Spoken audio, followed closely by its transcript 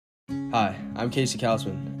Hi, I'm Casey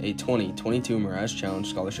Kausman, a 2022 Mirage Challenge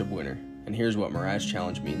Scholarship winner, and here's what Mirage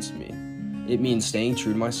Challenge means to me. It means staying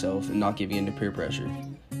true to myself and not giving in to peer pressure.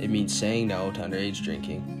 It means saying no to underage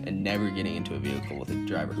drinking and never getting into a vehicle with a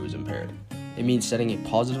driver who is impaired. It means setting a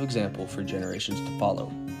positive example for generations to follow.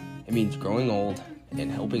 It means growing old and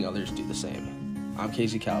helping others do the same. I'm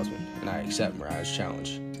Casey Kausman, and I accept Mirage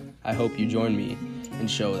Challenge. I hope you join me and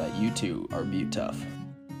show that you too are Butte tough.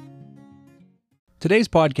 Today's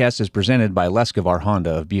podcast is presented by Lescavar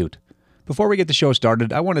Honda of Butte. Before we get the show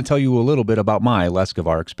started, I want to tell you a little bit about my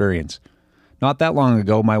Lescavar experience. Not that long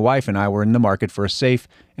ago, my wife and I were in the market for a safe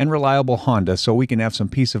and reliable Honda so we can have some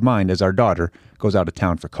peace of mind as our daughter goes out of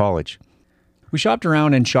town for college. We shopped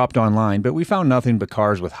around and shopped online, but we found nothing but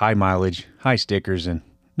cars with high mileage, high stickers, and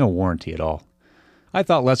no warranty at all. I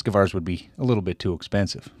thought Lescavars would be a little bit too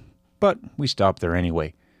expensive. But we stopped there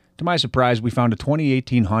anyway. To my surprise, we found a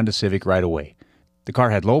 2018 Honda Civic right away. The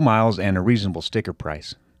car had low miles and a reasonable sticker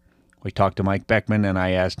price. We talked to Mike Beckman and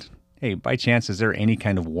I asked, "Hey, by chance, is there any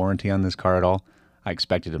kind of warranty on this car at all?" I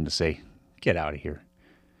expected him to say, "Get out of here."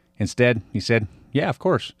 Instead, he said, "Yeah, of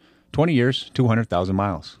course. 20 years, 200,000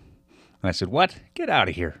 miles. And I said, "What? Get out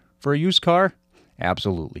of here. For a used car?"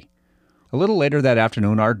 "Absolutely." A little later that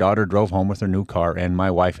afternoon, our daughter drove home with her new car, and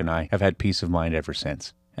my wife and I have had peace of mind ever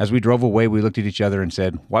since. As we drove away, we looked at each other and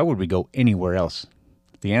said, "Why would we go anywhere else?"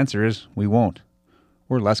 The answer is, we won't.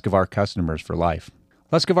 We're Lescavar customers for life.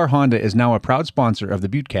 Lescavar Honda is now a proud sponsor of the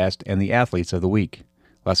Buttecast and the Athletes of the Week.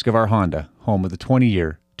 Lescavar Honda, home of the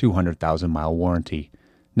 20-year, 200,000-mile warranty.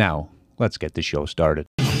 Now, let's get the show started.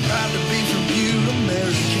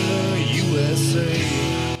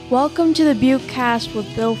 Welcome to the Buttecast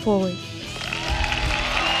with Bill Foley.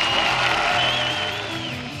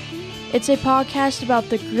 It's a podcast about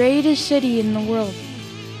the greatest city in the world,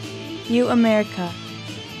 Butte, America.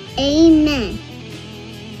 Amen.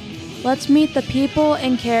 Let's meet the people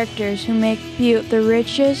and characters who make Butte the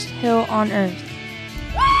richest hill on earth.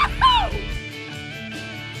 Woo-hoo!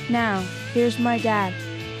 Now, here's my dad,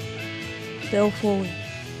 Bill Foley.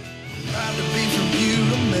 Proud to be from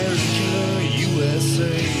Butte, America,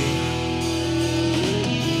 USA.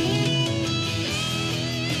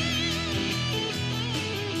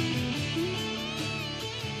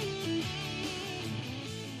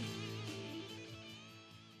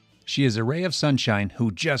 She is a ray of sunshine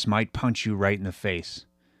who just might punch you right in the face.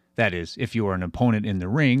 That is, if you are an opponent in the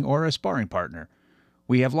ring or a sparring partner.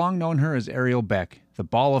 We have long known her as Ariel Beck, the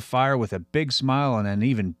ball of fire with a big smile and an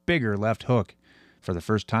even bigger left hook. For the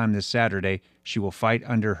first time this Saturday, she will fight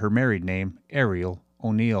under her married name, Ariel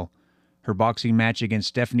O'Neill. Her boxing match against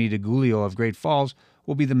Stephanie DeGulio of Great Falls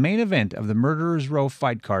will be the main event of the Murderers Row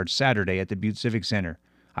fight card Saturday at the Butte Civic Center.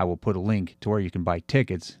 I will put a link to where you can buy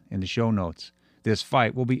tickets in the show notes. This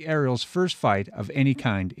fight will be Ariel's first fight of any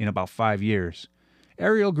kind in about 5 years.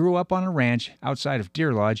 Ariel grew up on a ranch outside of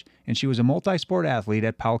Deer Lodge, and she was a multi-sport athlete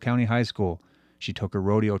at Powell County High School. She took her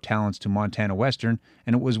rodeo talents to Montana Western,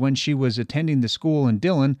 and it was when she was attending the school in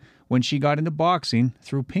Dillon when she got into boxing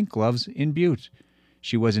through Pink Gloves in Butte.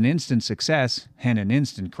 She was an instant success and an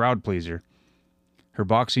instant crowd pleaser. Her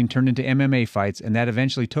boxing turned into MMA fights, and that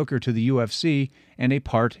eventually took her to the UFC and a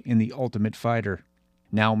part in The Ultimate Fighter.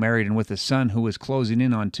 Now married and with a son who is closing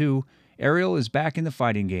in on 2, Ariel is back in the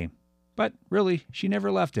fighting game. But really, she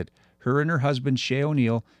never left it. Her and her husband, Shay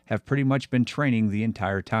O'Neill, have pretty much been training the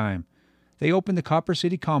entire time. They opened the Copper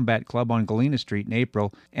City Combat Club on Galena Street in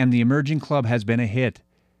April, and the emerging club has been a hit.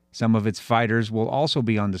 Some of its fighters will also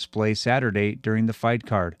be on display Saturday during the fight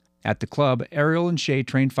card. At the club, Ariel and Shay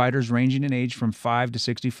train fighters ranging in age from 5 to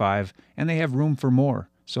 65, and they have room for more,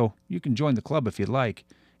 so you can join the club if you'd like.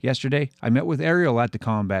 Yesterday, I met with Ariel at the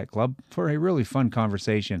Combat Club for a really fun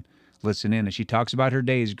conversation. Listen in as she talks about her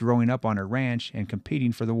days growing up on her ranch and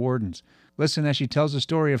competing for the Wardens. Listen as she tells the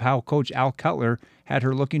story of how Coach Al Cutler had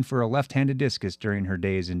her looking for a left-handed discus during her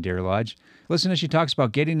days in Deer Lodge. Listen as she talks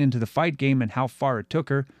about getting into the fight game and how far it took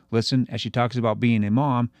her. Listen as she talks about being a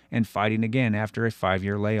mom and fighting again after a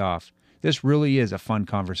 5-year layoff. This really is a fun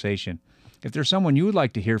conversation. If there's someone you would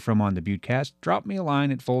like to hear from on the Buttecast, drop me a line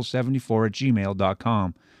at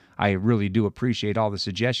full74@gmail.com. I really do appreciate all the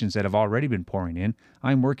suggestions that have already been pouring in.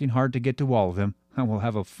 I'm working hard to get to all of them. I will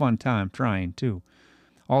have a fun time trying, too.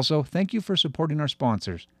 Also, thank you for supporting our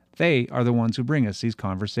sponsors. They are the ones who bring us these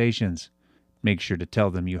conversations. Make sure to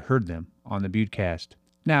tell them you heard them on the Buttecast.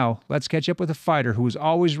 Now, let's catch up with a fighter who is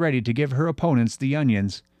always ready to give her opponents the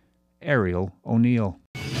onions, Ariel O'Neill.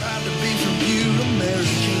 Proud to be from Butte,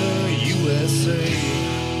 America, USA.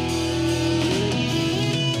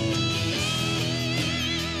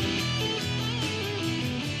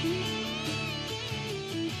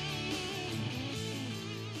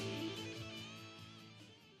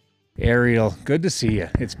 Ariel, good to see you.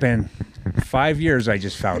 It's been 5 years, I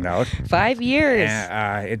just found out. 5 years.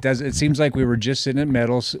 It seems like we were just sitting at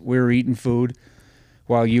Metals. We were eating food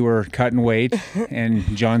while you were cutting weight, and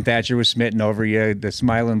John Thatcher was smitten over you, the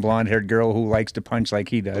smiling blonde-haired girl who likes to punch like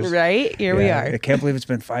he does. Right? Here we are. I can't believe it's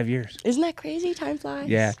been 5 years. Isn't that crazy? Time flies.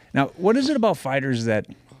 Yeah. Now, what is it about fighters that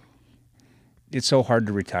it's so hard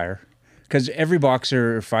to retire? Because every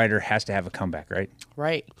boxer or fighter has to have a comeback, right?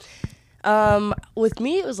 Right. With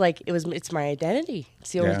me, it's my identity.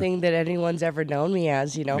 It's the only thing that anyone's ever known me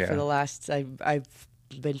as, for the last, I've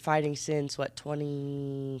been fighting since,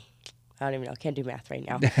 20, I don't even know, I can't do math right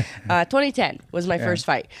now. 2010 was my first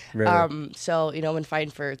fight. Really? So, been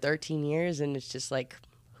fighting for 13 years, and it's just like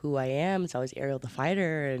who I am. It's always Ariel the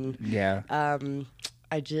fighter, and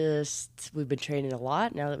we've been training a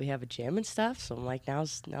lot now that we have a gym and stuff. So I'm like,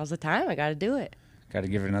 now's the time. I got to do it. Got to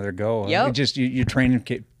give it another go. Yep. You're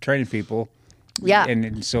training people. Yeah.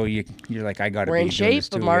 And so you're like, I got to be We're in doing shape. this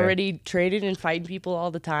too, I'm already training and fighting people all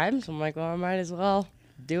the time. So I'm like, well, I might as well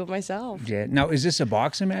do it myself. Yeah. Now, is this a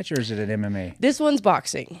boxing match or is it an MMA? This one's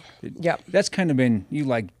boxing. Yep. That's kind of been, you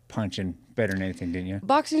like punching better than anything, didn't you?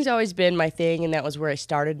 Boxing's always been my thing, and that was where I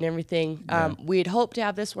started and everything. We had hoped to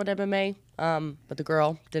have this one MMA, but the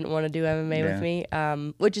girl didn't want to do MMA with me,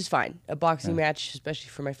 which is fine. A boxing match, especially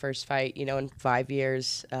for my first fight, in 5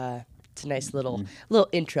 years, it's a nice little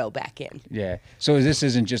intro back in. Yeah. So this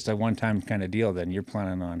isn't just a one-time kind of deal then? You're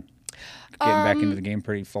planning on getting back into the game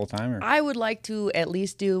pretty full-time? Or? I would like to at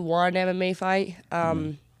least do one MMA fight.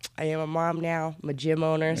 I am a mom now. I'm a gym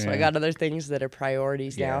owner, so I got other things that are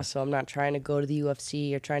priorities now. So I'm not trying to go to the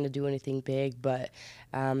UFC or trying to do anything big. But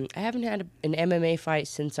I haven't had an MMA fight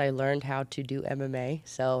since I learned how to do MMA.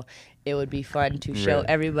 So it would be fun to show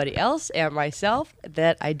everybody else and myself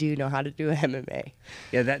that I do know how to do MMA.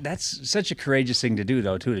 Yeah, that's such a courageous thing to do,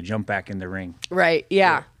 though, too, to jump back in the ring. Right,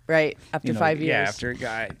 yeah. Right, after 5 years. Yeah, after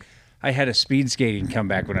I had a speed skating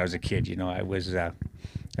comeback when I was a kid.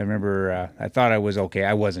 I remember I thought I was okay.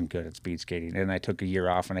 I wasn't good at speed skating. And I took a year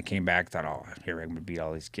off and I came back, thought, here I'm going to beat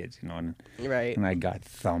all these kids, and I got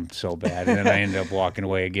thumped so bad. And then I ended up walking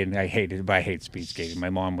away again. I hate speed skating. My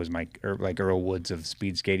mom was like Earl Woods of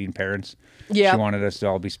speed skating parents. Yeah. She wanted us to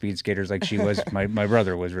all be speed skaters like she was. My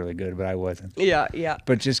brother was really good, but I wasn't. Yeah, yeah.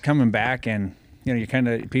 But just coming back and, you kind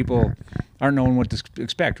of, people aren't knowing what to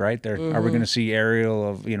expect, right? Are we going to see Ariel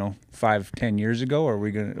of 5-10 years ago, or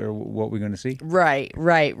what we going to see? Right.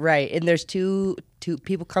 And there's two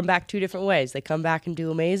people come back two different ways. They come back and do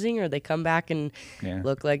amazing, or they come back and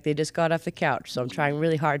look like they just got off the couch. So I'm trying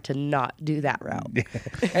really hard to not do that route.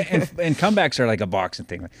 and comebacks are like a boxing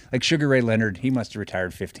thing. Like Sugar Ray Leonard, he must have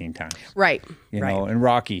retired 15 times. Right. You know, and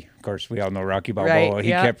Rocky, of course, we all know Rocky Balboa. Right, he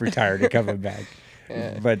kept retired and coming back.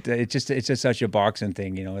 But it's just such a boxing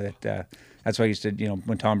thing, that that's why I used to,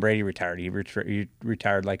 when Tom Brady retired, he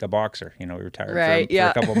retired like a boxer. He retired for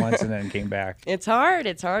a couple months and then came back. It's hard.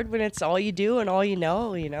 It's hard when it's all you do and all you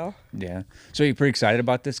know, Yeah. So you're pretty excited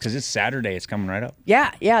about this? Because it's Saturday. It's coming right up.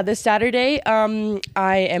 Yeah. This Saturday,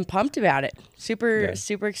 I am pumped about it. Super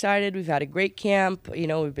excited. We've had a great camp.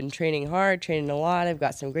 We've been training hard, training a lot. I've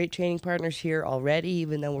got some great training partners here already,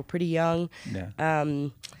 even though we're pretty young. Yeah.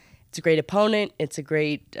 It's a great opponent. It's a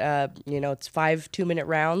great, it's 5 2-minute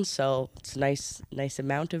rounds, so it's a nice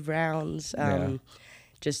amount of rounds.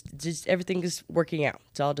 Just everything is working out.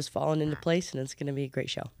 It's all just falling into place, and it's going to be a great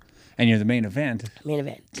show. And you're the main event.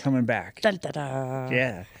 Coming back. Dun, da, da.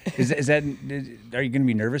 Yeah. Are you going to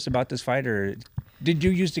be nervous about this fight, or did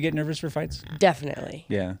you used to get nervous for fights? Definitely.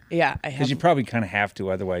 Yeah. Yeah, I have. Because you probably kind of have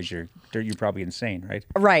to, otherwise you're probably insane, right?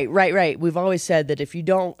 Right. We've always said that if you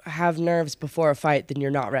don't have nerves before a fight, then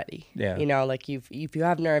you're not ready. Yeah. If you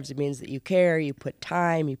have nerves, it means that you care, you put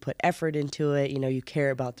time, you put effort into it, you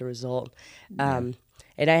care about the result. And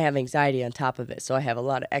I have anxiety on top of it, so I have a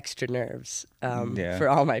lot of extra nerves for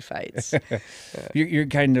all my fights. You're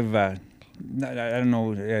kind of, I don't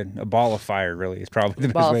know, a ball of fire, really, is probably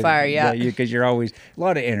the best way. Ball of fire, yeah. Because you're always, a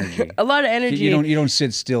lot of energy. A lot of energy. You don't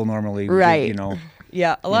sit still normally. Right.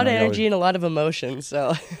 Yeah, a lot of energy and a lot of emotion,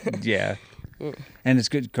 so. Yeah. And it's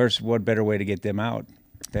good, of course, what better way to get them out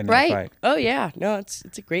than in a fight? Oh, yeah. No, it's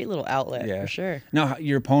a great little outlet, for sure. Now,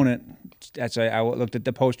 your opponent, I looked at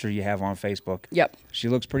the poster you have on Facebook. Yep. She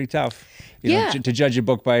looks pretty tough. To judge a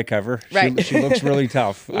book by a cover. Right. She looks really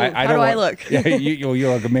tough. How do I look? Yeah, you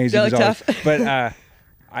look amazing. You look tough. But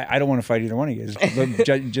I don't want to fight either one of you,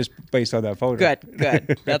 just based on that photo.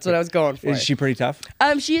 Good. That's what I was going for. Is she pretty tough?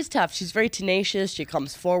 She is tough. She's very tenacious. She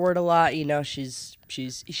comes forward a lot. She's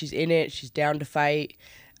in it. She's down to fight.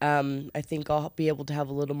 I think I'll be able to have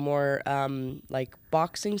a little more like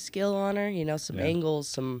boxing skill on her. Some angles,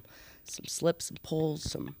 some some slips, some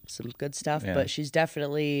pulls, some good stuff. Yeah. But she's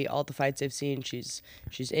definitely, all the fights I've seen, she's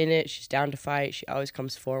in it. She's down to fight. She always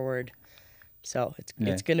comes forward. So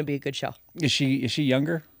it's gonna be a good show. Is she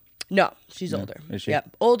younger? No, she's older. Is she?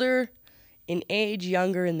 Yep, older in age,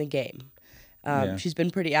 younger in the game. She's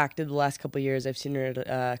been pretty active the last couple of years. I've seen her at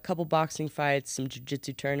a couple boxing fights, some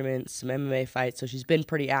jiu-jitsu tournaments, some MMA fights. So she's been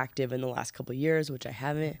pretty active in the last couple of years, which I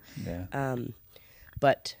haven't. Yeah.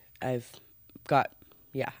 But I've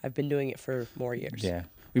been doing it for more years. Yeah.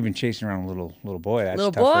 We've been chasing around a little boy. That's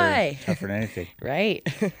Little tougher, boy. tougher than anything. Right.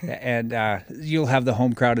 And you'll have the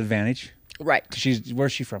home crowd advantage. Right.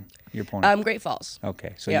 Where's she from? Your opponent? Great Falls.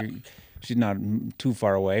 Okay, so Yep. she's not too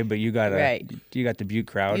far away, but you got the Butte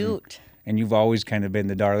crowd. Butte. And you've always kind of been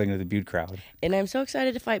the darling of the Butte crowd. And I'm so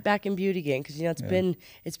excited to fight back in Butte again because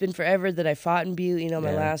it's been forever that I fought in Butte.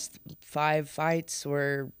 My last 5 fights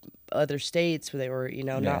were other states where they were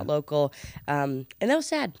not local, and that was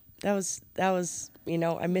sad. That was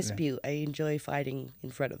I miss Butte. I enjoy fighting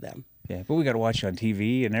in front of them. Yeah, but we got to watch you on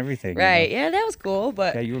TV and everything. Right? Yeah, that was cool.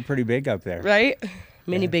 But yeah, you were pretty big up there. Right?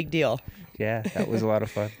 Mini big deal. Yeah, that was a lot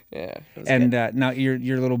of fun. Yeah. And now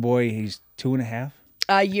your little boy, he's 2.5.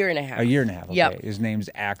 A year and a half. A year and a half. Okay. Yep. His name's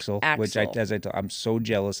Axel, which Axel. I'm so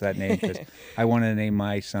jealous of that name because I wanted to name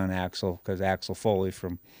my son Axel because Axel Foley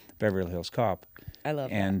from Beverly Hills Cop. I love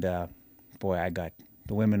that. And boy, I got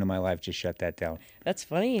the women in my life just shut that down. That's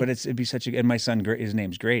funny. But it'd be such a. And my son, his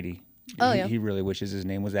name's Grady. Oh, yeah. He really wishes his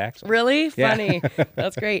name was Axel. Really? Yeah. Funny.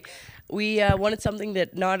 That's great. We wanted something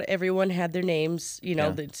that not everyone had their names.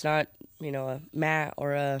 It's not a Matt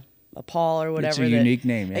or a Paul or whatever. It's a unique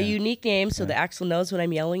name. Yeah. A unique name, so the Axel knows when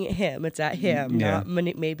I'm yelling at him, it's at him, not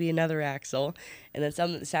maybe another Axel. And then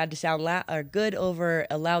something that's had to sound good over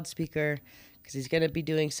a loudspeaker because he's going to be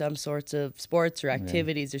doing some sorts of sports or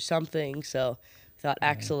activities or something. So I thought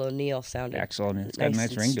Ariel O'Neill sounded Axel O'Neill. It's got a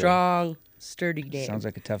nice ring to it. strong, sturdy name. Sounds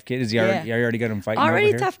like a tough kid. Is he already? You already got him fighting Already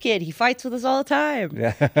over a here? tough kid. He fights with us all the time.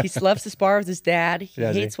 Yeah. He loves to spar with his dad. He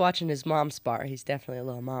Does he? hates watching his mom spar. He's definitely a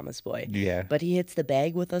little mama's boy. Yeah. But he hits the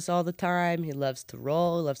bag with us all the time. He loves to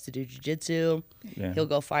roll. He loves to do jiu-jitsu. Yeah. He'll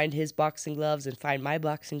go find his boxing gloves and find my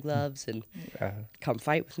boxing gloves and come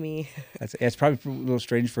fight with me. It's probably a little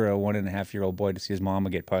strange for a 1.5-year-old boy to see his mama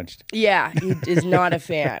get punched. Yeah, he is not a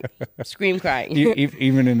fan. Scream crying.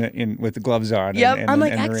 Even in with the gloves on. Yep. And I'm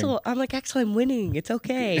like, the ring. Axel, I'm winning. It's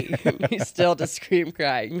okay. He's still just scream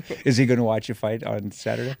crying. Is he going to watch you fight on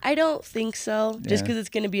Saturday? I don't think so, just because it's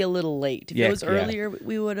going to be a little late. If it was earlier,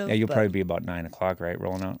 we would have. Yeah, you'll probably be about 9 o'clock, right,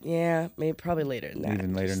 rolling out? Yeah, maybe probably later than that.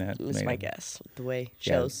 Even later than that, That's maybe. my guess. The way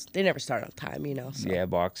shows, they never start on time, So. Yeah,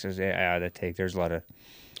 boxers. Yeah, there's a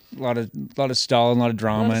lot of stall and a lot of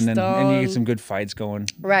drama, and you get some good fights going.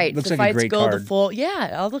 Right, Looks the like a fights great go card. the full.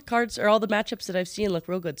 Yeah, all the cards or all the matchups that I've seen look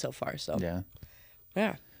real good so far. So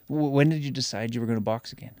Yeah. When did you decide you were going to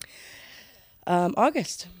box again?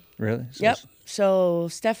 August. Really? Yep. So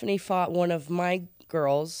Stephanie fought one of my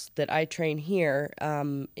girls that I train here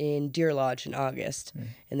in Deer Lodge in August,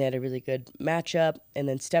 and they had a really good matchup. And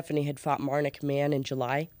then Stephanie had fought Marnik Mann in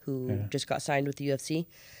July, who just got signed with the UFC.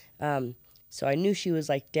 So I knew she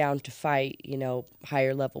was down to fight,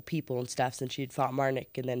 higher level people and stuff since she'd fought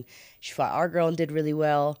Marnik. And then she fought our girl and did really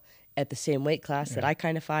well at the same weight class that I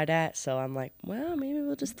kind of fight at. So I'm like, well, maybe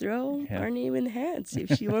we'll just throw our name in the hat and see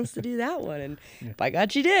if she wants to do that one. And by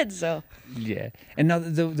God, she did. So yeah. And now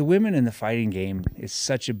the women in the fighting game is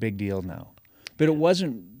such a big deal now. But it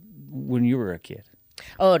wasn't when you were a kid.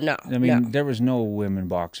 Oh, no. I mean, there was no women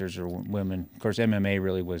boxers or women. Of course, MMA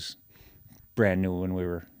really was brand new when we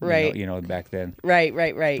were, back then. Right.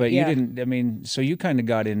 But you didn't, I mean, so you kind of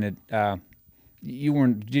got in it,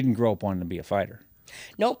 you didn't grow up wanting to be a fighter.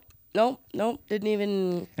 Nope. Didn't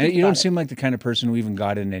even. And you don't seem like the kind of person who even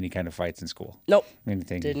got in any kind of fights in school. Nope.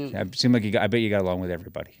 Anything. Didn't. It seemed like I bet you got along with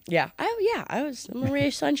everybody. Yeah. I'm a ray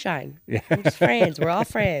of sunshine. Yeah. We're just friends. We're all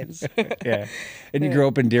friends. Yeah. And you grew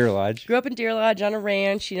up in Deer Lodge. Grew up in Deer Lodge on a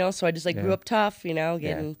ranch, so I just grew up tough,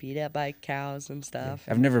 getting beat up by cows and stuff.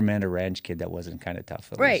 I've never met a ranch kid that wasn't kind of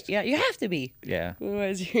tough. At Right. least. Yeah. You have to be. Yeah.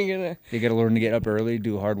 Otherwise, you're gonna. You got to learn to get up early,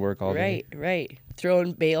 do hard work all day. Right.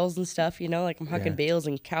 Throwing bales and stuff, I'm hucking bales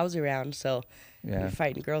and cows around, so you're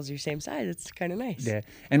fighting girls your same size. It's kind of nice. Yeah.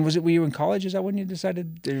 And were you in college? Is that when you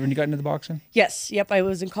decided, when you got into the boxing? Yes. Yep. I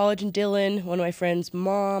was in college in Dillon. One of my friends'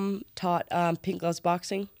 mom taught Pink Gloves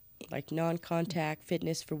boxing, non-contact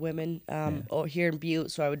fitness for women here in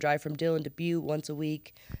Butte. So I would drive from Dillon to Butte once a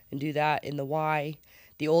week and do that in the Y.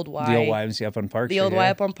 The old Y. The old YMCA up on Park. The old Y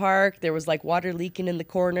up on Park. There was water leaking in the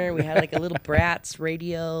corner. We had a little Bratz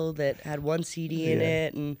radio that had one CD in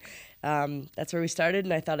it, and that's where we started.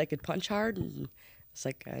 And I thought I could punch hard, and it's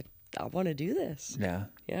I want to do this. Yeah.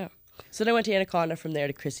 Yeah. So then I went to Anaconda, from there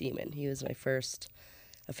to Chris Eamon. He was my first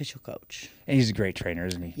official coach. And he's a great trainer,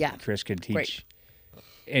 isn't he? Yeah. Chris could teach Great.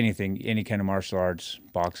 anything, any kind of martial arts,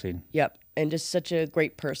 boxing. Yep. And just such a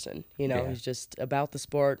great person. Yeah. He's just about the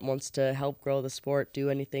sport, wants to help grow the sport, do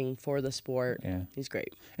anything for the sport. Yeah. He's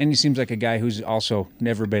great. And he seems like a guy who's also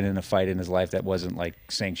never been in a fight in his life that wasn't like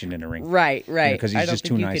sanctioned in a ring. Right. Because he's I don't just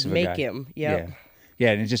think too you nice could of a make guy. him. Yep.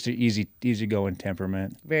 Yeah, and it's just an easy-going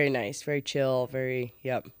temperament. Very nice, very chill, very,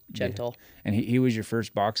 gentle. Yeah. And he was your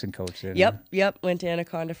first boxing coach then? Yep. Went to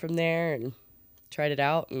Anaconda from there and tried it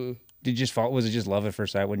out. And Did you just fall? Was it just love at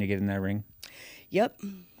first sight when you get in that ring? yep.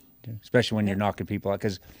 Especially when you're knocking people out,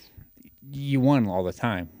 because you won all the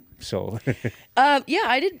time. So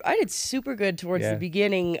I did super good towards Yeah. the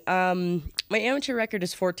beginning. My amateur record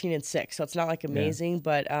is 14-6, so it's not like amazing,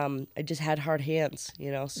 but I just had hard hands,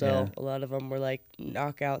 so Yeah. a lot of them were like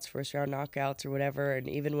knockouts, first round knockouts or whatever. And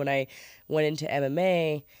even when I went into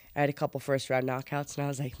MMA, I had a couple first round knockouts, and I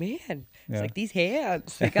was like, man, it's like these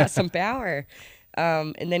hands, they got some power.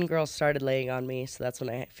 And then girls started laying on me, so that's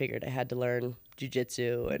when I figured I had to learn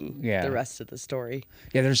jiu-jitsu and Yeah. the rest of the story.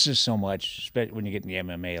 yeah, there's just so much, especially when you get in the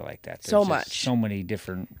MMA like that. There's So just much. so many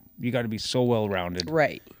different. You got to be so well rounded,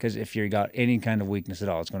 Right. Because if you got any kind of weakness at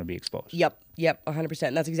all, it's going to be exposed. Yep, 100%.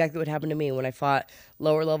 And that's exactly what happened to me when I fought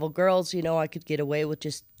lower level girls. I could get away with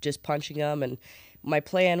just punching them, and my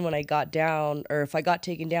plan when I got down, or if I got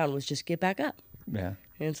taken down, was just get back up. Yeah.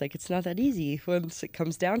 And it's like, it's not that easy once it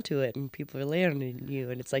comes down to it, and people are laying on you,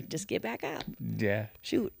 and it's like, just get back up. Yeah.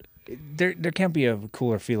 Shoot. There can't be a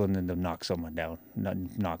cooler feeling than to knock someone down,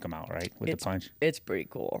 knock them out, right, with the punch. It's pretty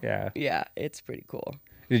cool. Yeah. Yeah, it's pretty cool.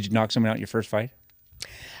 Did you knock someone out your first fight?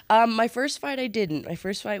 My first fight, I didn't. My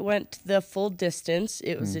first fight went the full distance.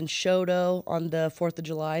 It was in Shodo on the 4th of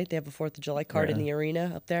July. They have a 4th of July card in the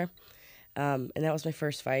arena up there. And that was my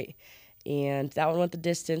first fight. And that one went the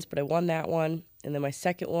distance, but I won that one. And then my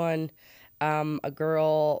second one, a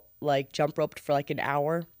girl jump roped for an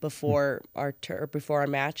hour before our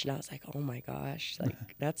match, and I was like, oh my gosh,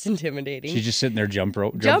 that's intimidating. She's just sitting there jumping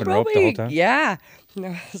rope the roping. whole time. Yeah. And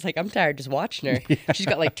I was like, I'm tired just watching her. She's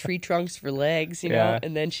got tree trunks for legs, Yeah.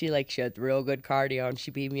 and then she had real good cardio, and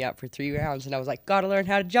she beat me up for 3 rounds, and I was like, gotta learn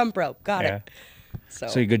how to jump rope. Got it. So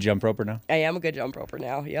you're a good jump roper now? I am a good jump roper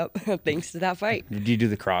now. Yep. Thanks to that fight. Did you do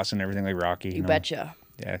the cross and everything like Rocky? You betcha.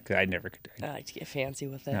 Yeah, 'cause I never could. I like to get fancy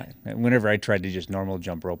with it. Whenever I tried to just normal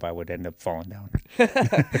jump rope, I would end up falling down.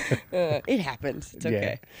 It happens. It's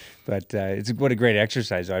okay. Yeah. But it's what a great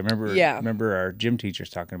exercise. I remember. Yeah. Remember our gym teachers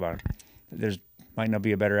talking about it. There's might not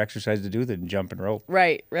be a better exercise to do than jumping rope.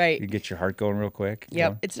 Right. You get your heart going real quick.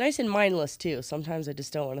 Yep. It's nice and mindless too. Sometimes I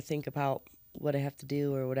just don't want to think about what I have to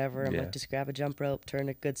do or whatever. I'm like, just grab a jump rope, turn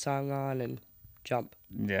a good song on, and jump.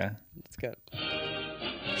 Yeah. It's good.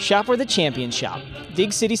 Shop where the champions shop.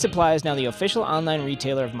 Dig City Supply is now the official online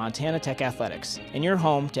retailer of Montana Tech Athletics, and you're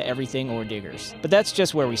home to everything Ore Diggers. But that's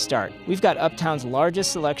just where we start. We've got Uptown's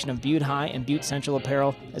largest selection of Butte High and Butte Central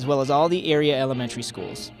apparel, as well as all the area elementary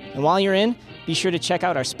schools. And while you're in, be sure to check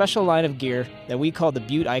out our special line of gear that we call the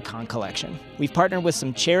Butte Icon Collection. We've partnered with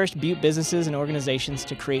some cherished Butte businesses and organizations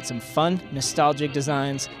to create some fun, nostalgic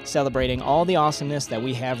designs celebrating all the awesomeness that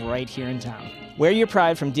we have right here in town. Wear your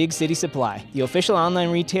pride from Dig City Supply, the official online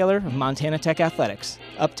retailer of Montana Tech Athletics.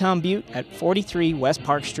 Uptown Butte at 43 West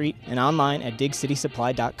Park Street and online at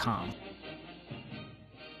digcitysupply.com.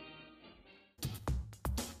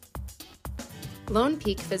 Lone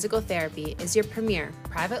Peak Physical Therapy is your premier,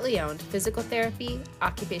 privately owned physical therapy,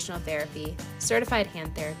 occupational therapy, certified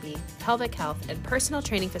hand therapy, pelvic health, and personal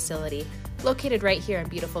training facility located right here in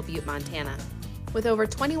beautiful Butte, Montana. With over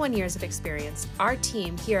 21 years of experience, our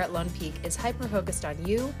team here at Lone Peak is hyper-focused on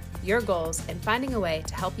you, your goals, and finding a way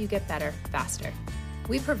to help you get better faster.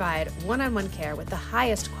 We provide one-on-one care with the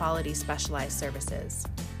highest quality specialized services.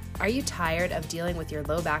 Are you tired of dealing with your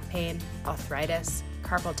low back pain, arthritis,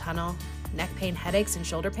 carpal tunnel, neck pain, headaches, and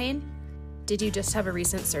shoulder pain? Did you just have a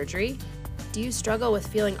recent surgery? Do you struggle with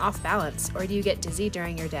feeling off balance, or do you get dizzy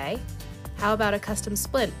during your day? How about a custom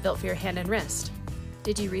splint built for your hand and wrist?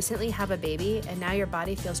 Did you recently have a baby and now your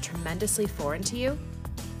body feels tremendously foreign to you?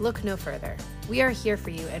 Look no further. We are here for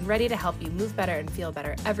you and ready to help you move better and feel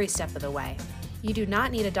better every step of the way. You do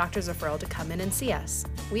not need a doctor's referral to come in and see us.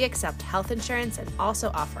 We accept health insurance and also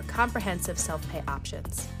offer comprehensive self-pay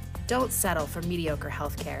options. Don't settle for mediocre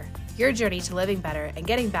healthcare. Your journey to living better and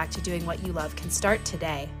getting back to doing what you love can start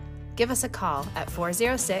today. Give us a call at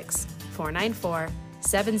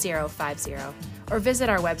 406-494-7050 or visit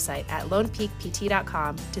our website at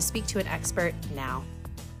lonepeakpt.com to speak to an expert now.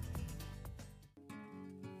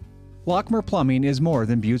 Lockmer Plumbing is more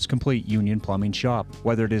than Butte's complete union plumbing shop.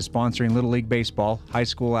 Whether it is sponsoring Little League Baseball, high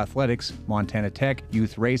school athletics, Montana Tech,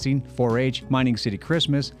 youth racing, 4-H, Mining City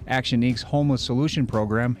Christmas, Action Inc.'s Homeless Solution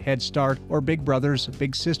Program, Head Start, or Big Brothers,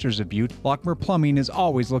 Big Sisters of Butte, Lockmer Plumbing is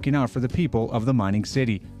always looking out for the people of the mining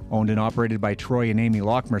city. Owned and operated by Troy and Amy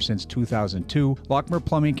Lockmer since 2002, Lockmer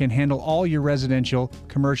Plumbing can handle all your residential,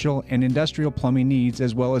 commercial, and industrial plumbing needs,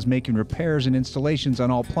 as well as making repairs and installations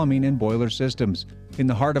on all plumbing and boiler systems. In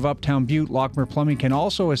the heart of Uptown Butte, Lockmer Plumbing can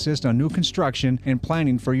also assist on new construction and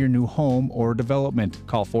planning for your new home or development.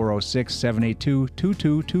 Call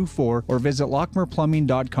 406-782-2224 or visit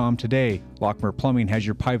lockmerplumbing.com today. Lockmer Plumbing has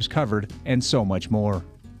your pipes covered and so much more.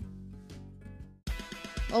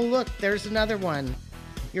 Oh look, there's another one.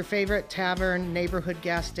 Your favorite tavern, neighborhood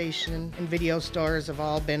gas station, and video stores have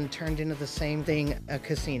all been turned into the same thing, a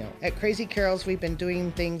casino. At Crazy Carol's, we've been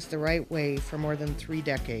doing things the right way for more than 3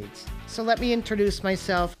 decades. So let me introduce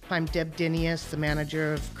myself. I'm Deb Dinius, the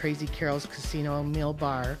manager of Crazy Carol's Casino and Mill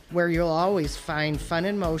Bar, where you'll always find fun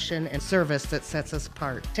in motion and service that sets us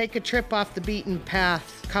apart. Take a trip off the beaten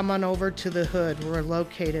path. Come on over to the Hood. We're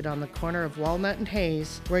located on the corner of Walnut and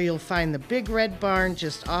Hayes, where you'll find the big red barn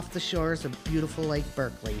just off the shores of beautiful Lake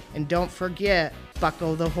Berkeley. And don't forget,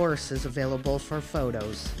 Bucko the Horse is available for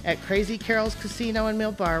photos. At Crazy Carol's Casino and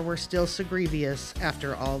Mill Bar, we're still so grievous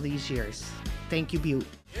after all these years. Thank you, Butte.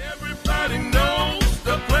 Everybody knows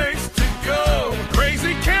the place to go.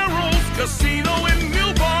 Crazy Carol's Casino and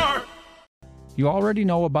Mill Bar. You already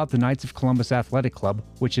know about the Knights of Columbus Athletic Club,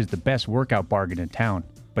 which is the best workout bargain in town.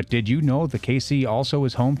 But did you know the KC also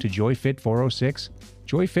is home to Joy Fit 406?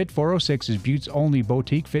 Joy Fit 406 is Butte's only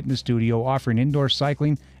boutique fitness studio offering indoor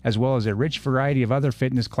cycling as well as a rich variety of other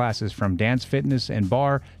fitness classes from dance fitness and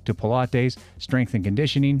bar to Pilates, strength and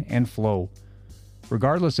conditioning, and flow.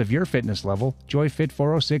 Regardless of your fitness level, Joy Fit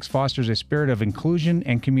 406 fosters a spirit of inclusion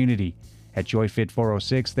and community. At Joy Fit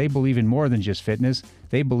 406, they believe in more than just fitness.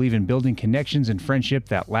 They believe in building connections and friendship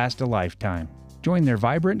that last a lifetime. Join their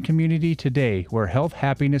vibrant community today where health,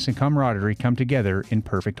 happiness, and camaraderie come together in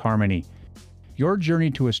perfect harmony. Your journey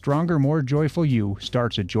to a stronger, more joyful you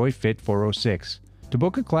starts at Joy Fit 406. To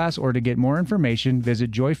book a class or to get more information, visit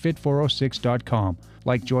joyfit406.com.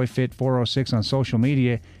 Like Joy Fit 406 on social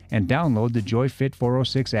media and download the Joy Fit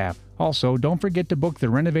 406 app. Also, don't forget to book the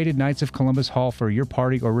renovated Knights of Columbus Hall for your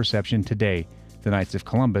party or reception today. The Knights of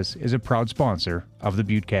Columbus is a proud sponsor of the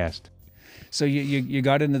Buttecast. So you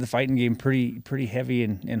got into the fighting game pretty heavy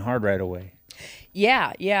and hard right away.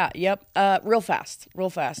 Yep. Real fast.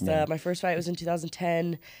 Yeah. My first fight was in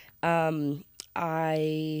 2010. I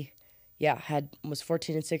was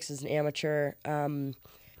 14-6 as an amateur.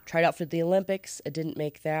 Tried out for the Olympics. I didn't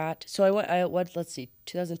make that. So I went, let's see,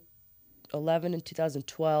 2011 and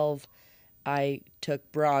 2012, I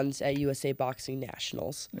took bronze at USA Boxing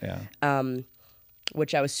Nationals. Yeah.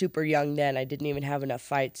 Which I was super young then. I didn't even have enough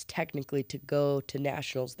fights technically to go to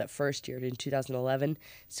nationals that first year in 2011.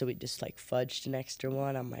 So we just fudged an extra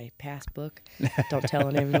one on my passbook. Don't tell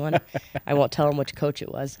anyone. I won't tell them which coach it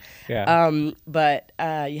was. Yeah. But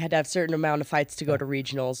you had to have a certain amount of fights to go to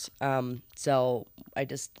regionals. So I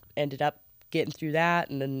just ended up getting through that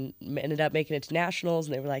and then ended up making it to nationals.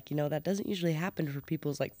 And they were like, that doesn't usually happen for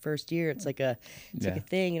people's first year. It's like a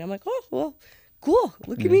thing. And I'm like, oh, well, cool.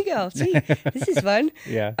 Look at me go. See, this is fun.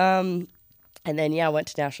 Yeah. And then, I went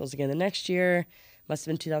to nationals again the next year. Must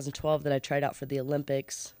have been 2012 that I tried out for the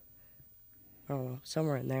Olympics. I don't know,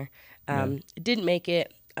 somewhere in there. Didn't make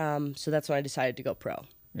it. So that's when I decided to go pro.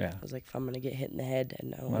 Yeah. I was like, if I'm going to get hit in the head,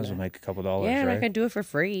 and I might as well make a couple dollars, I'm right? not going to do it for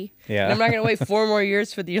free. Yeah. And I'm not going to wait 4 more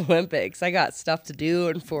years for the Olympics. I got stuff to do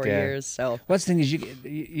in 4 years. So. Well, that's the thing is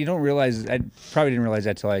you don't realize, I probably didn't realize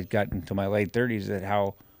that till I got into my late 30s, that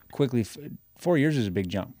how quickly 4 years is a big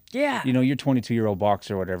jump. Yeah. You're 22-year-old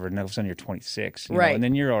boxer or whatever, and all of a sudden you're 26. Right. And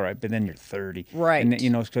then you're all right, but then you're 30. Right. And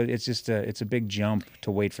then, so it's just it's a big jump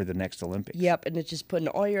to wait for the next Olympics. Yep, and it's just putting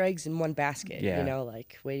all your eggs in one basket. Yeah.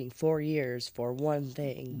 Waiting 4 years for one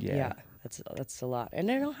thing. Yeah. That's a lot.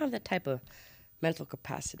 And I don't have that type of mental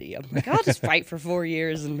capacity. I'm like, I'll just fight for 4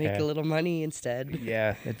 years and make a little money instead.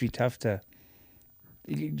 Yeah, it'd be tough to.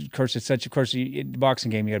 Of course, the boxing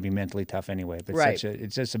game, you got to be mentally tough anyway. But right.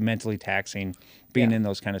 It's just a mentally taxing being in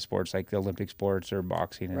those kind of sports like the Olympic sports or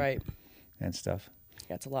boxing and stuff.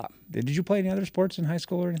 Yeah, it's a lot. Did you play any other sports in high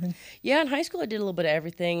school or anything? Yeah, in high school I did a little bit of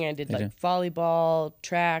everything. I did volleyball,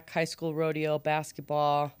 track, high school rodeo,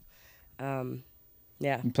 basketball.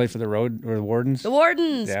 Yeah. You played for the Wardens? The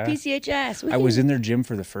Wardens, yeah. PCHS. Woo-hoo. I was in their gym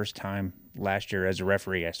for the first time last year as a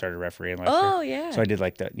referee. I started refereeing last year. Oh, yeah. So I did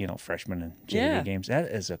the freshman and JV games. That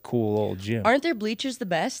is a cool old gym. Aren't their bleachers the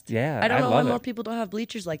best? Yeah, I don't know why love more it. people don't have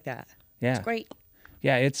bleachers like that. Yeah. It's great.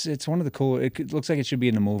 Yeah, it's one of the cool. It looks like it should be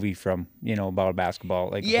in a movie from about basketball,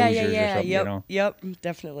 like Yeah, Hoosiers or something. Yep, yep,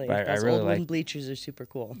 definitely. But I Those really old wooden like bleachers are super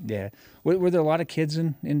cool. Yeah, were there a lot of kids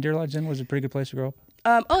in Deer Lodge? Then was it a pretty good place to grow up?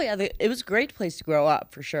 Oh yeah, it was a great place to grow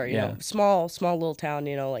up for sure. You know, small little town.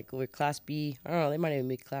 You know, like we're Class B. I don't know. They might even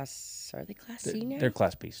be Class. Are they Class C now? They're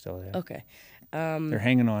Class B still. Yeah. Okay. They're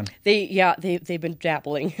hanging on. They've been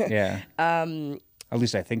dabbling. Yeah. At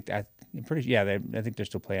least I think that. I'm pretty. Yeah, I think they're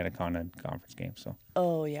still playing Anaconda conference games. So.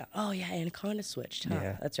 Oh yeah. Anaconda switched. Huh?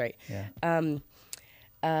 Yeah. That's right. Yeah.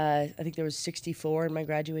 I think there was 64 in my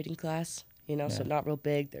graduating class. You know, so not real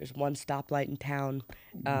big. There's one stoplight in town.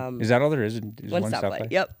 Is that all there is? One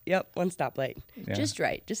stoplight. Yep. One stoplight. Yeah. Just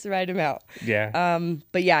the right amount. Yeah.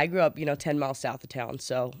 But yeah, I grew up 10 miles south of town,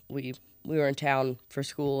 so we were in town for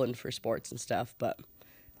school and for sports and stuff. But a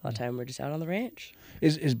lot of time we're just out on the ranch.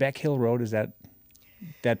 Is Beck Hill Road? Is that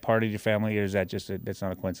part of your family, or is that just that's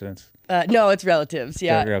not a coincidence? No, it's relatives.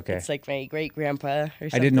 Yeah. Okay. It's like my great grandpa or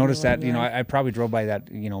something. I did notice that. I probably drove by that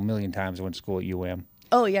a million times. I went to school at UM.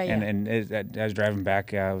 Oh yeah. And I was driving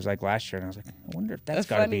back. I was like last year, and I was like, I wonder if that's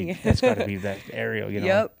got to be that Ariel.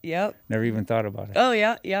 Yep. Never even thought about it. Oh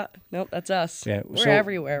yeah. Nope, that's us. Yeah. We're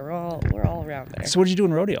everywhere. We're all around there. So what did you do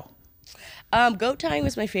in rodeo? Goat tying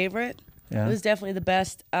was my favorite. Yeah. It was definitely the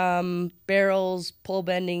best. Barrels, pole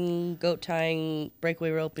bending, goat tying,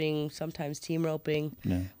 breakaway roping, sometimes team roping.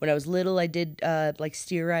 Yeah. When I was little, I did like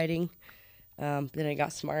steer riding. Then I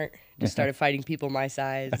got smart. Just started fighting people my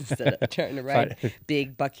size instead of trying to ride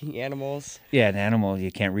big bucking animals. Yeah, an animal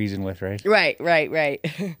you can't reason with, right? Right.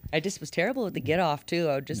 I just was terrible at the get off too.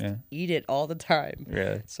 I would just eat it all the time.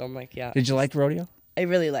 Really? So I'm like, yeah. Did you like rodeo? I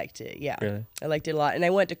really liked it. Yeah. Really? I liked it a lot, and I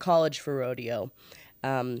went to college for rodeo.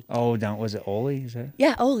 Was it Ole? Is that?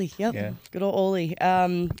 Yeah, Ole. Yep. Yeah. Good old Ole.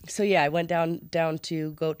 So yeah, I went down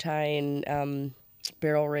to goat tying,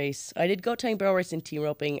 barrel race. I did goat tying, barrel race, and team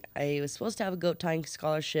roping. I was supposed to have a goat tying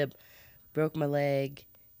scholarship, broke my leg,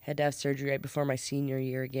 had to have surgery right before my senior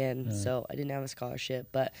year again. So I didn't have a scholarship,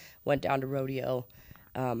 but went down to rodeo,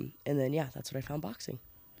 and then that's when I found boxing.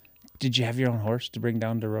 Did you have your own horse to bring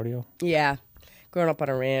down to rodeo? Yeah, growing up on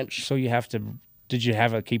a ranch. So you have to. Did you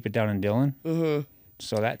have a keep it down in Dillon? Mm-hmm.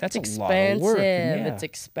 So that's it's a lot of work. It's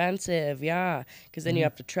expensive, yeah. Because then you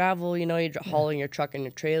have to travel. You're hauling your truck and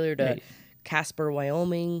your trailer to Casper,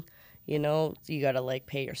 Wyoming. You got to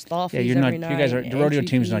pay your stall fees. Yeah, every night. You guys are the rodeo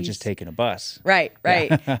team's not just taking a bus. Right.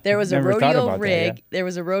 There was a rodeo rig. That. There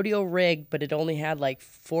was a rodeo rig, but it only had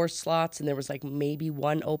 4 slots, and there was maybe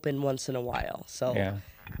one open once in a while. So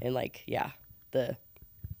and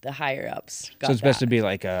the higher ups. So it's best to be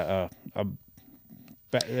a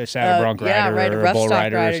saddle bronc rider or a a bull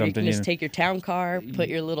rider or You something. can just take your town car, put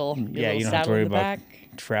your little you don't have to saddle worry in the about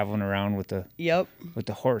back. traveling around with the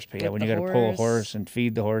horse. But when the you got to pull a horse. horse and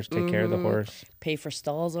feed the horse, take care of the horse, pay for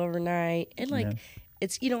stalls overnight, and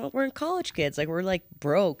it's we're in college kids, we're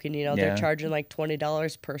broke, and they're charging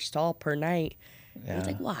 $20 per stall per night. And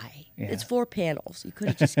it's why? Yeah. It's 4 panels. You could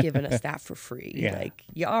have just given us that for free. Yeah.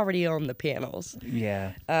 You already own the panels.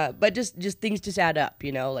 Yeah. But just things just add up,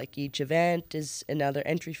 each event is another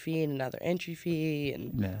entry fee and another entry fee,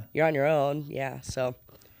 and you're on your own. Yeah, so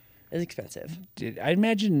it's expensive. I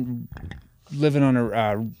imagine living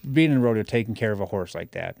on being in a rodeo, taking care of a horse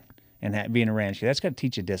like that, and being a rancher, that's got to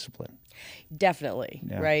teach you discipline. Definitely,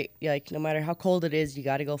 right? No matter how cold it is, you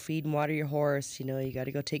got to go feed and water your horse. You got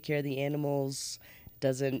to go take care of the animals.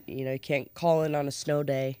 You can't call in on a snow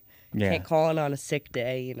day. You can't call in on a sick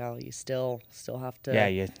day. You still have to. Yeah,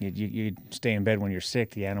 you stay in bed when you're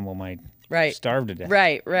sick. The animal might starve to death.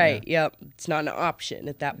 Right. Yeah. Yep. It's not an option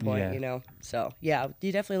at that point. So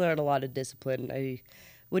you definitely learn a lot of discipline. I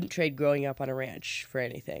wouldn't trade growing up on a ranch for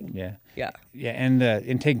anything. Yeah. And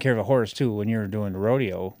in taking care of a horse too, when you're doing the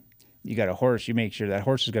rodeo, you got a horse. You make sure that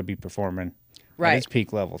horse is going to be performing at its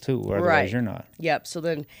peak level too, or otherwise you're not. Yep. So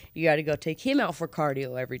then you got to go take him out for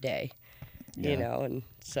cardio every day. And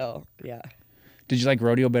so Did you like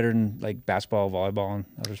rodeo better than basketball, volleyball, and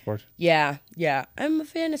other sports? Yeah. I'm a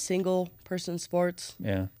fan of single person sports.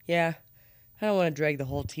 Yeah. I don't want to drag the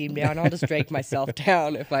whole team down. I'll just drag myself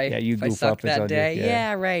down if I suck that day.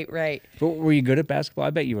 Yeah, right. But were you good at basketball? I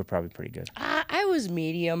bet you were probably pretty good. I was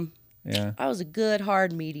medium. Yeah. I was a good,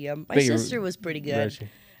 hard medium. My sister was pretty good.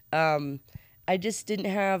 I just didn't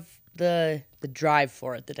have the drive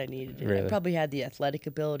for it that I needed. Really? I probably had the athletic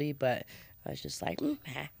ability, but I was just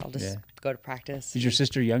I'll just go to practice. Is your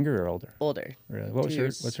sister younger or older? Older. Really?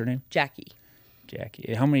 What's her name? Jackie.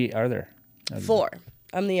 How many are there? 4.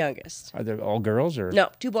 I'm the youngest. Are they all girls or? No,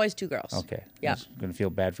 2 boys, 2 girls. Okay. Yeah. I was going to feel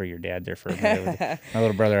bad for your dad there for a minute. My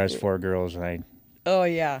little brother has 4 girls, and Oh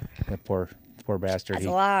yeah. the poor Poor bastard. That's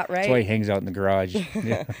a lot, right? That's why he hangs out in the garage.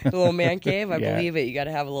 Yeah. The little man cave. I Yeah. believe it. You got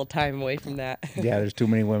to have a little time away from that. Yeah, there's too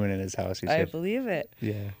many women in his house, he I said. believe it.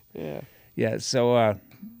 Yeah. Yeah. Yeah, so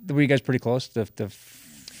were you guys pretty close, the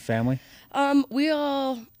family? We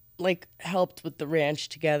all like helped with the ranch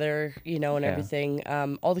together, and Yeah. everything.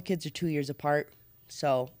 All the kids are 2 years apart,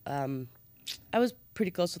 so I was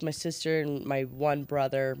pretty close with my sister and my one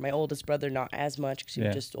brother. My oldest brother, not as much because he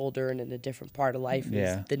was just older and in a different part of life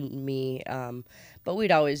than me. But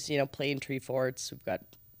we'd always, play in tree forts. We've got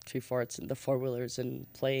tree forts and the four-wheelers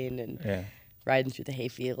and playing and riding through the hay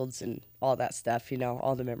fields and all that stuff.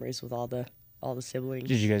 All the memories with all the siblings.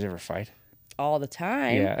 Did you guys ever fight? All the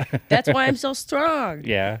time. Yeah. That's why I'm so strong.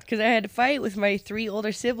 Yeah. Because I had to fight with my 3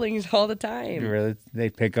 older siblings all the time. Really? They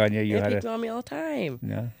pick on you? They picked on me all the time.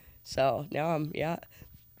 Yeah. So now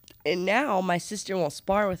and now my sister won't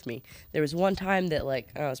spar with me. There was one time that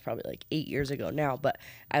it was probably 8 years ago now, but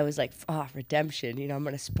I was like, redemption, I'm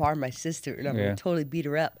going to spar my sister and I'm going to totally beat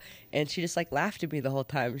her up. And she just laughed at me the whole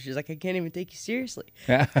time. She's like, I can't even take you seriously.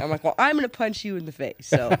 I'm like, well, I'm going to punch you in the face.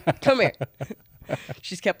 So come here.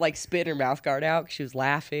 She just kept spitting her mouth guard out 'cause she was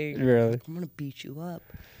laughing. Really? I'm going to beat you up.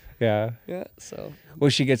 Yeah. Yeah, so.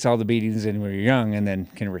 Well, she gets all the beatings in when you're young and then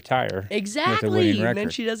can retire. Exactly. With a winning record. And then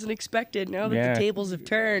she doesn't expect it. Now that the tables have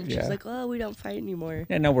turned, she's like, oh, we don't fight anymore.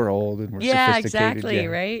 Yeah, now we're old and we're yeah, sophisticated. exactly,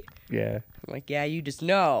 right? Yeah. I'm like, yeah, you just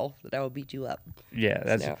know that I will beat you up. Yeah,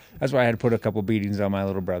 that's why I had to put a couple beatings on my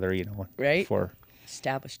little brother, right? For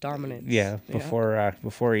establish dominance. Yeah,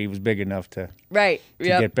 before he was big enough to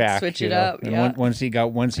get back, switch it up. And once he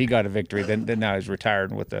got a victory, then now he's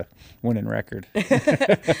retired with a winning record.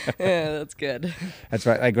 Yeah, that's good. That's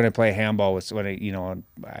why, when I play handball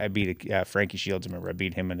I beat Frankie Shields. I remember I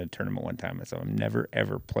beat him in a tournament one time. So I'm never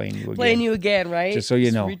ever playing you again. Playing you again, right? Just so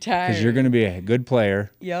you know, because you're going to be a good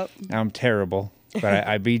player. Yep. I'm terrible, but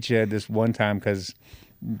I beat you this one time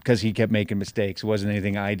because he kept making mistakes. It wasn't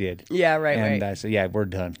anything I did. Yeah, right, and right. I said, yeah, we're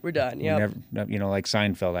done. We're done, yeah. Like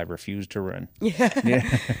Seinfeld, I refuse to run. Yeah.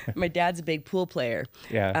 My dad's a big pool player.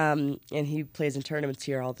 Yeah. And he plays in tournaments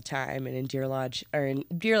here all the time and in Deer Lodge and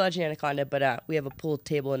Anaconda, but we have a pool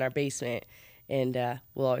table in our basement and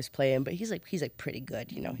we'll always play him. But he's pretty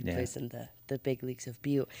good, He plays in the big leagues of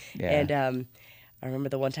Butte. Yeah. And I remember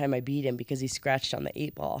the one time I beat him because he scratched on the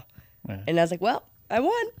 8-ball. Yeah. And I was like, well, I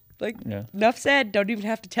won. Enough said. Don't even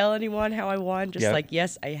have to tell anyone how I won. Just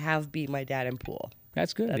yes, I have beat my dad in pool.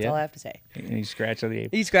 That's good. That's all I have to say. And he scratched on the 8.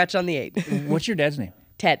 He scratched on the 8. What's your dad's name?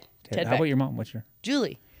 Ted. How about your mom? What's your?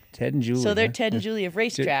 Julie. Ted and Julie. So they're Ted and Julie of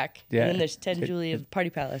Racetrack. Yeah. And then there's Ted and Julie of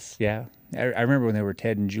Party Palace. Yeah. I remember when they were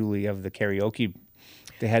Ted and Julie of the karaoke.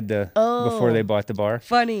 They had before they bought the bar.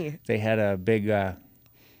 Funny. They had a big, a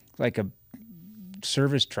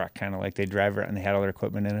service truck, kind of like they drive around and they had all their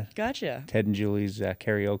equipment in it. Gotcha. Ted and Julie's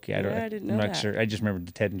karaoke. I didn't know I'm not that. sure. I just remember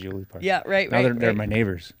the Ted and Julie part. Yeah, right, now right. They're my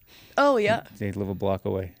neighbors. Oh, yeah. They live a block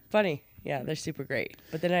away. Funny. Yeah, they're super great.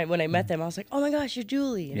 But then when I met them, I was like, oh my gosh, you're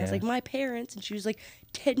Julie. And I was like, my parents. And she was like,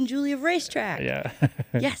 Ted and Julie of Racetrack. Yeah.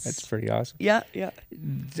 Yes. That's pretty awesome. Yeah, yeah.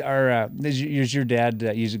 Is your dad,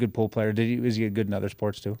 he's a good pool player. Was he good in other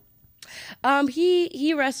sports too?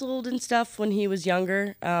 He wrestled and stuff when he was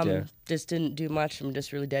younger. Just didn't do much and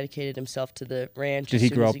just really dedicated himself to the ranch. Did he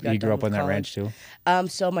grow up? He grew up on that ranch too.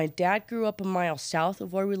 So my dad grew up a mile south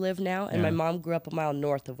of where we live now, and my mom grew up a mile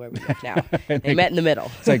north of where we live now. They met in the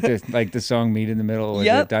middle. It's like the song "Meet in the Middle"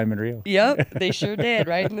 with Diamond Rio. Yep, they sure did,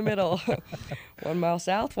 right in the middle. 1 mile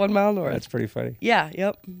south, 1 mile north. That's pretty funny. Yeah.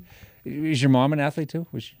 Yep. Is your mom an athlete too?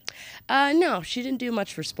 Was she? No, she didn't do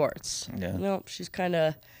much for sports. Yeah. No, she's kind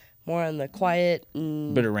of more on the quiet.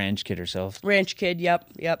 But a ranch kid herself. Ranch kid, yep.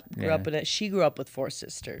 Grew up in it. She grew up with 4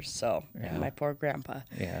 sisters, so my poor grandpa.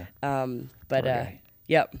 Yeah. But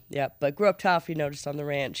yep. But grew up tough, just on the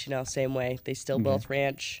ranch, same way. They still both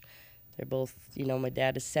ranch. They're both, my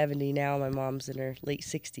dad is 70 now, my mom's in her late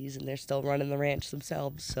 60s, and they're still running the ranch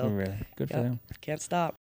themselves. So really good for them. Can't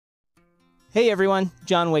stop. Hey everyone,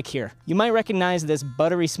 John Wick here. You might recognize this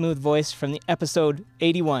buttery smooth voice from the episode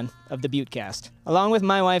 81 of the Buttecast. Along with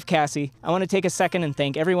my wife Cassie, I want to take a second and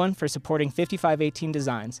thank everyone for supporting 5518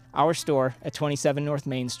 Designs, our store at 27 North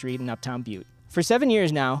Main Street in Uptown Butte. For 7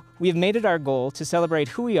 years now, we have made it our goal to celebrate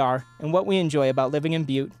who we are and what we enjoy about living in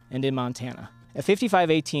Butte and in Montana. At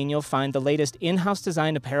 5518, you'll find the latest in-house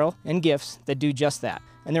designed apparel and gifts that do just that,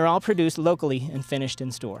 and they're all produced locally and finished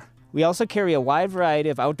in store. We also carry a wide variety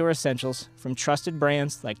of outdoor essentials from trusted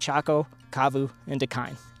brands like Chaco, Kavu, and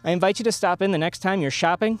Dakine. I invite you to stop in the next time you're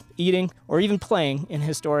shopping, eating, or even playing in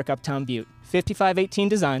historic Uptown Butte. 5518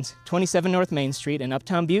 Designs, 27 North Main Street in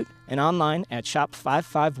Uptown Butte, and online at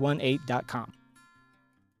shop5518.com.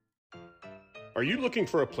 Are you looking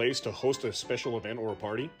for a place to host a special event or a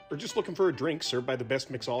party? Or just looking for a drink served by the best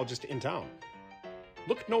mixologist in town?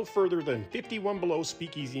 Look no further than 51 Below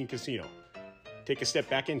Speakeasy and Casino. Take a step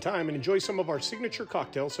back in time and enjoy some of our signature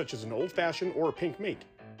cocktails such as an old fashioned or a pink mate.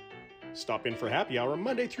 Stop in for happy hour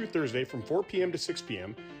Monday through Thursday from 4 p.m. to 6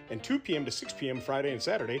 p.m. and 2 p.m. to 6 p.m. Friday and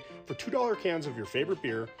Saturday for $2 cans of your favorite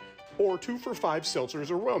beer or 2 for $5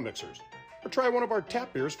 seltzers or well mixers. Or try one of our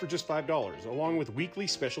tap beers for just $5 along with weekly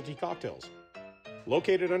specialty cocktails.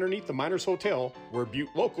 Located underneath the Miners Hotel, where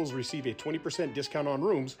Butte locals receive a 20% discount on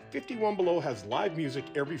rooms, 51 Below has live music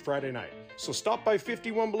every Friday night. So stop by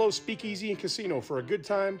 51 Below Speakeasy and Casino for a good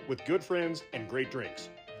time with good friends and great drinks.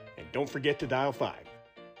 And don't forget to dial 5.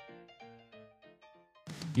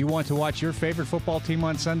 You want to watch your favorite football team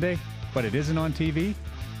on Sunday, but it isn't on TV?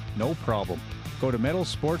 No problem. Go to Meadows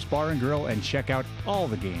Sports Bar and Grill and check out all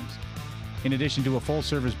the games. In addition to a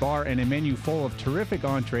full-service bar and a menu full of terrific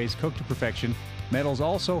entrees cooked to perfection, Meadows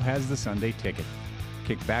also has the Sunday ticket.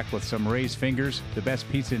 Kick back with some raised fingers, the best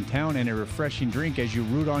pizza in town, and a refreshing drink as you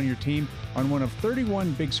root on your team on one of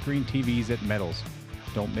 31 big screen TVs at Meadows.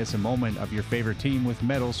 Don't miss a moment of your favorite team with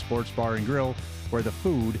Meadows Sports Bar and Grill, where the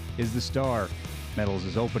food is the star. Meadows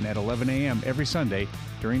is open at 11 a.m. every Sunday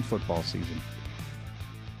during football season.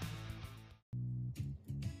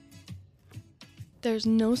 There's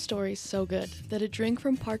no story so good that a drink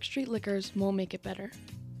from Park Street Liquors won't make it better.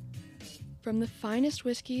 From the finest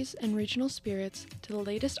whiskeys and regional spirits to the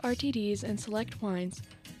latest RTDs and select wines,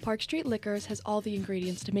 Park Street Liquors has all the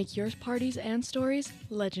ingredients to make your parties and stories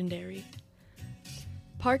legendary.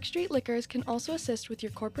 Park Street Liquors can also assist with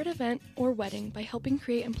your corporate event or wedding by helping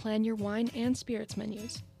create and plan your wine and spirits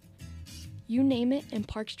menus. You name it, and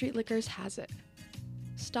Park Street Liquors has it.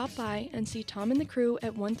 Stop by and see Tom and the crew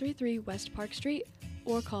at 133 West Park Street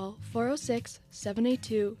or call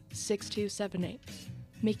 406-782-6278.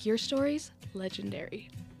 Make your stories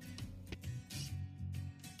legendary.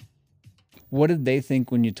 What did they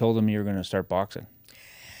think when you told them you were going to start boxing?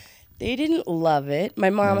 They didn't love it.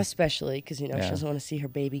 My mom especially, because she doesn't want to see her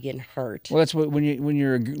baby getting hurt. Well, that's what when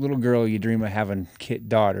you're a little girl, you dream of having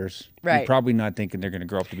daughters. Right. You're probably not thinking they're going to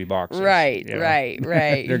grow up to be boxers. Right. They're going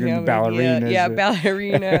to be ballerinas. Yeah,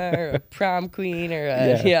 ballerina or a prom queen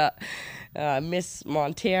or Miss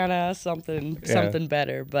Montana, something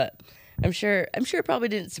better. But I'm sure it probably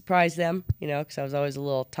didn't surprise them, because I was always a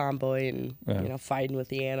little tomboy and fighting with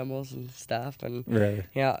the animals and stuff, and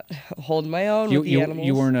holding my own with the animals.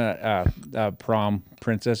 You weren't a prom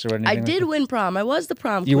princess or anything. I did win prom. I was the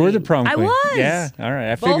prom queen. You were the prom queen. I was. Yeah. All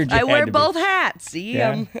right. I figured I wear both hats. See,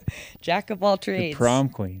 I'm jack of all trades. The prom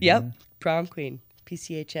queen. Yep. Yeah. Prom queen.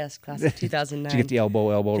 PCHS class of 2009. Did you get the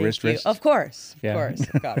elbow, wrist? Of course. Got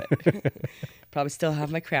it. Probably still have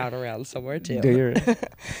my crown around somewhere too. Do you?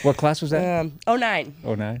 What class was that? 09.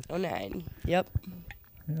 09. Yep.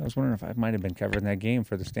 I was wondering if I might have been covering that game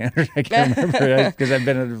for the Standard. I can't remember because I've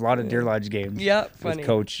been at a lot of Deer Lodge games. Yep, funny. With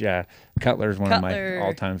Coach Cutler is one of my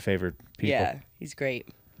all-time favorite people. Yeah, he's great.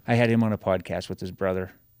 I had him on a podcast with his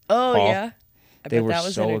brother. Oh, Paul. yeah? They were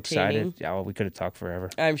so excited. Yeah, we could have talked forever.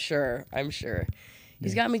 I'm sure.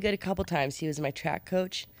 He's got me good a couple times. He was my track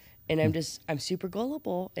coach, and I'm super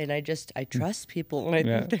gullible, and I trust people, and I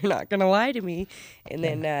think they're not going to lie to me. And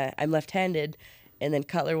then I'm left-handed, and then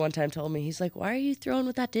Cutler one time told me, he's like, "Why are you throwing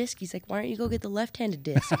with that disc?" He's like, "Why don't you go get the left-handed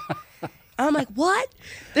disc?" I'm like, "What?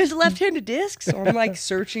 There's a left-handed disc?" So I'm like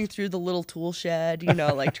searching through the little tool shed,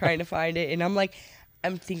 trying to find it, and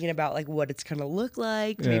I'm thinking about what it's gonna look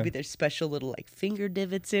like. Yeah. Maybe there's special little finger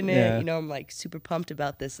divots in it. Yeah. I'm super pumped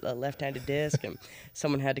about this left-handed disc, and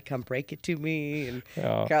someone had to come break it to me. And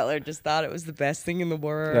Cutler just thought it was the best thing in the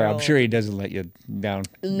world. Yeah, I'm sure he doesn't let you down.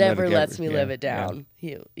 Never lets me live it down.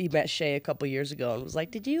 Yeah. He met Shay a couple years ago and was like,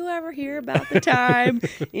 "Did you ever hear about the time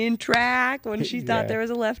in track when she thought there was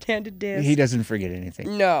a left-handed disc?" He doesn't forget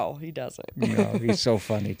anything. No, he doesn't. No, he's so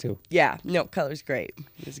funny too. Yeah, no, Cutler's great.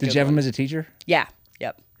 Did you have him as a teacher? Yeah.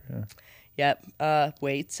 Yep.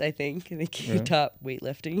 Weights, I think. He taught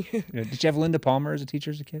weightlifting. Did you have Linda Palmer as a teacher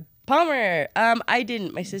as a kid? Palmer. I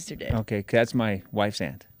didn't. My sister did. Okay, that's my wife's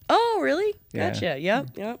aunt. Oh, really? Yeah. Gotcha.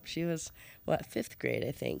 Yep. She was, 5th grade,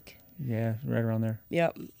 I think. Yeah, right around there.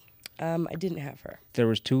 Yep. I didn't have her. There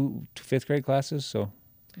was two 5th grade classes, so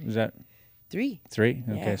was that? 3. 3?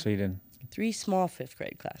 Okay, yeah. so you didn't. 3 small 5th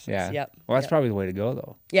grade classes. Yeah. Yep. Well, that's probably the way to go,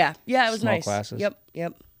 though. Yeah, it was small nice. Classes.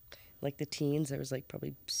 Yep. Like the teens, there was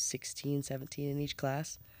probably 16, 17 in each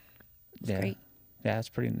class. It was great. Yeah, it's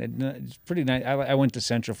pretty nice. I went to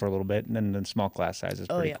Central for a little bit, and then the small class size is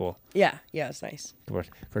pretty cool. Yeah, it's nice. Of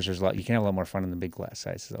course, there's a lot. You can have a lot more fun in the big class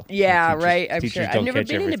size. So yeah, right. I'm sure. I've never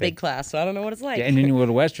been in a big class, so I don't know what it's like. Yeah, and then you go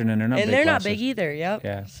to Western, and they're not. And big they're classes. not big either. Yep.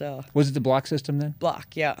 Yeah. So was it the block system then?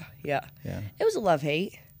 Block. Yeah. It was a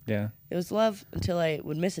love-hate. Yeah. It was love until I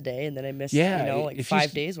would miss a day, and then I missed, like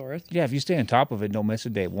 5 days worth. Yeah, if you stay on top of it, don't miss a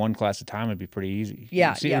day. One class at a time would be pretty easy.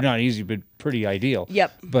 Yeah, not easy, but pretty ideal.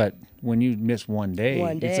 Yep. But when you miss one day,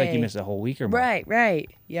 it's like you miss a whole week or more. Right.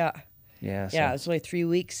 Yeah. Yeah. So. Yeah, it's only 3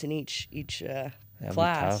 weeks in each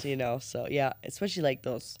class, So yeah, especially like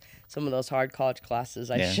some of those hard college classes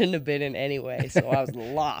I shouldn't have been in anyway, so I was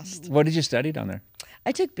lost. What did you study down there?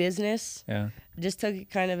 I took business. Yeah. I just took it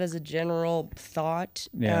kind of as a general thought.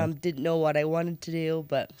 Yeah. Didn't know what I wanted to do,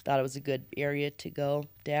 but thought it was a good area to go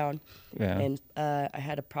down. Yeah. And I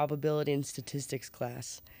had a probability and statistics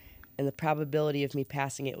class. And the probability of me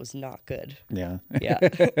passing it was not good. Yeah. Yeah.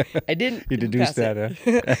 I didn't. You deduced that,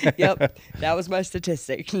 huh? Yep. That was my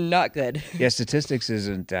statistic. Not good. Yeah, statistics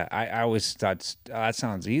isn't. I always thought that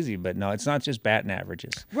sounds easy, but no, it's not just batting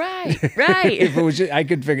averages. Right. If it was, I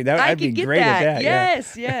could figure that. I'd be great at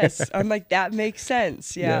that. Yes. I'm like, that makes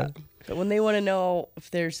sense. Yeah. But when they want to know if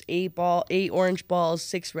there's 8 orange balls,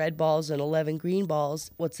 6 red balls, and 11 green balls,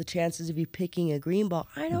 what's the chances of you picking a green ball?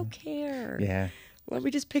 I don't care. Yeah. Let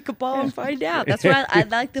me just pick a ball and find out. That's why I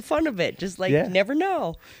like the fun of it. Just like never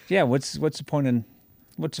know. Yeah. What's the point in?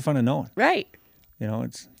 What's the fun of knowing? Right.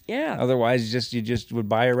 It's. Yeah. Otherwise, you just would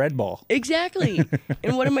buy a red ball. Exactly.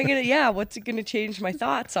 And what am I gonna? Yeah. What's it gonna change my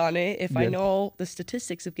thoughts on it if I know the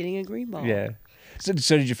statistics of getting a green ball? Yeah. So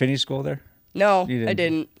did you finish school there? No, I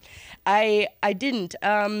didn't. I didn't.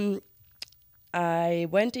 I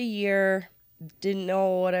went a year. Didn't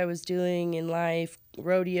know what I was doing in life.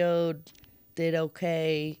 Rodeoed. Did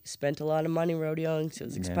okay, spent a lot of money rodeoing, so it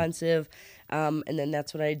was expensive. And then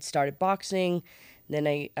that's when I started boxing. And then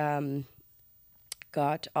I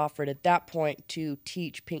got offered at that point to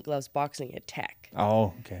teach pink gloves boxing at Tech.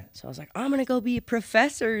 Oh, okay. So I was like, I'm going to go be a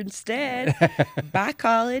professor instead. Bye,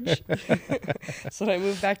 college. So I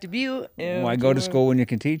moved back to Butte. Why go to school when you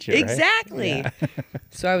can teach it, exactly. Right? Yeah.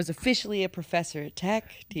 So I was officially a professor at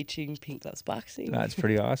Tech teaching pink gloves boxing. That's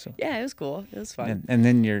pretty awesome. Yeah, it was cool. It was fun. And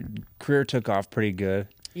then your career took off pretty good.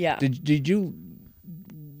 Yeah. Did you...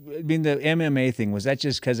 I mean, the MMA thing, was that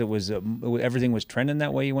just because it was everything was trending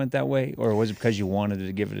that way, you went that way? Or was it because you wanted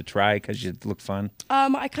to give it a try because it looked fun?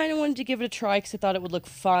 I kind of wanted to give it a try because I thought it would look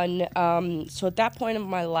fun. So at that point in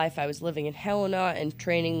my life, I was living in Helena and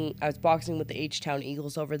training. I was boxing with the H-Town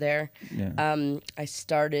Eagles over there. Yeah. I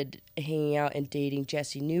started hanging out and dating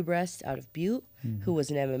Jesse Newbreast out of Butte, who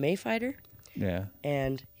was an MMA fighter. Yeah.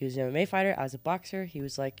 And he was an MMA fighter. I was a boxer. He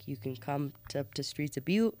was like, you can come to Streets of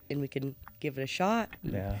Butte and we can give it a shot.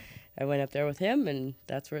 Yeah. I went up there with him and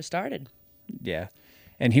that's where it started. Yeah.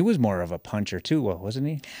 And he was more of a puncher too, wasn't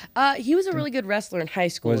he? He was a really good wrestler in high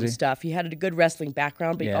school and stuff. He had a good wrestling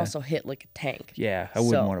background, but he also hit like a tank. Yeah, I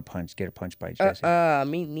wouldn't want to get a punch by Jesse.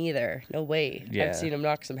 Me neither. No way. Yeah. I've seen him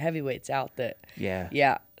knock some heavyweights out that.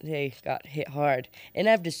 Yeah. They got hit hard. And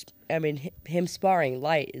him sparring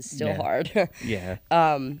light is still hard. Yeah.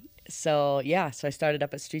 So I started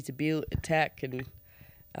up at Streets of Butte at Tech and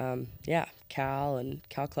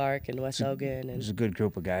Cal Clark and Wes Hogan. It was a good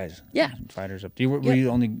group of guys. Yeah. Fighters up. Were you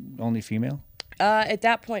only female? At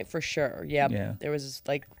that point, for sure. Yeah. Yeah. There was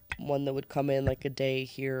like one that would come in like a day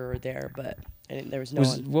here or there, but there was no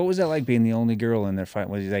one. What was that like being the only girl in their fight?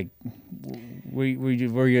 Was you like, were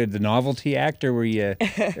you the novelty act, or or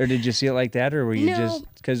did you see it like that, or were you just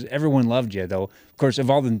because everyone loved you though? Of course, of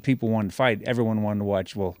all the people wanted to fight, everyone wanted to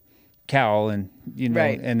watch. Well, Cal and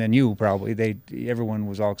and then you probably everyone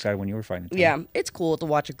was all excited when you were fighting. Yeah, it's cool to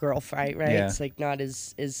watch a girl fight, right? Yeah. It's like not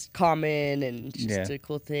as common and just a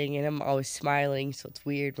cool thing. And I'm always smiling, so it's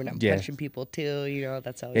weird when I'm punching people too.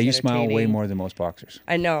 That's always you smile way more than most boxers.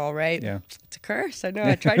 I know, right? Yeah, it's a curse. I know.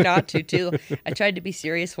 I tried not to too. I tried to be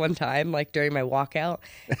serious one time, like during my walkout,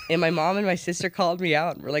 and my mom and my sister called me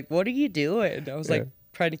out and were like, "What are you doing?" I was like,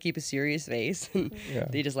 trying to keep a serious face, and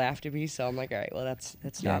they just laughed at me. So I'm like, all right, well, that's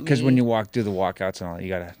not me. Because when you do the walkouts and all, you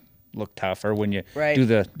gotta look tough. Or when you do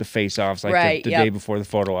the face offs, like the day before the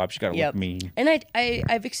photo ops, you gotta look mean. And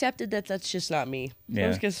I've accepted that that's just not me. So I'm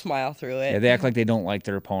just gonna smile through it. Yeah, they act like they don't like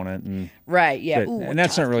their opponent, and and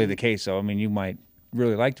that's not really the case. So I mean, you might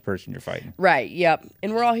really like the person you're fighting. Right. Yep.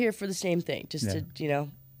 And we're all here for the same thing, just to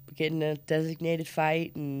get in a designated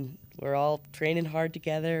fight, and we're all training hard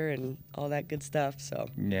together and all that good stuff. So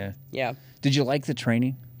yeah. Did you like the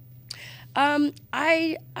training?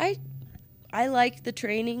 I like the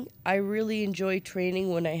training. I really enjoy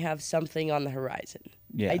training when I have something on the horizon.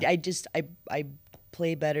 Yeah. I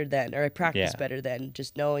play better then, or I practice Yeah. better then,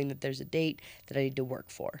 just knowing that there's a date that I need to work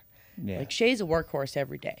for. Yeah. Like Shay's a workhorse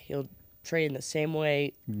every day. He'll train the same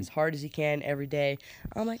way as hard as he can every day.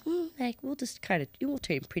 I'm like, like we'll just we'll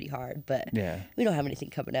train pretty hard, but we don't have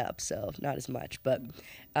anything coming up, so not as much. But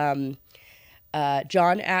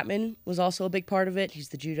John Atman was also a big part of it. He's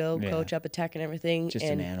the judo coach up at Tech and everything. Just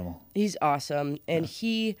and an animal. He's awesome, and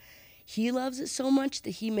he loves it so much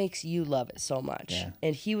that he makes you love it so much. Yeah.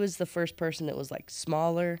 And he was the first person that was like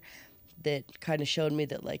smaller, that kind of showed me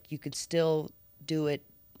that like you could still do it.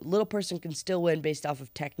 Little person can still win based off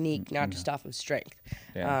of technique, not just off of strength.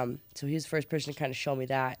 Yeah. So he was the first person to kind of show me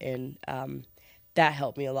that, and that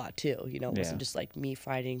helped me a lot too. It wasn't just like me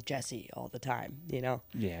fighting Jesse all the time.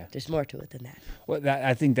 Yeah. There's more to it than that. Well,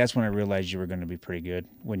 I think that's when I realized you were going to be pretty good,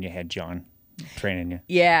 when you had John training you.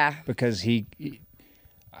 Yeah. Because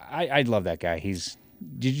I love that guy.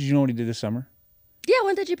 Did you know what he did this summer? Yeah, I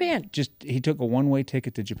went to Japan. He took a one-way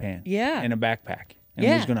ticket to Japan. Yeah. In a backpack. And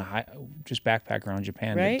was going to just backpack around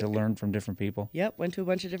Japan to learn from different people. Yep, went to a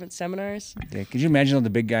bunch of different seminars. Yeah, could you imagine the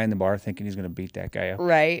big guy in the bar thinking he's going to beat that guy up?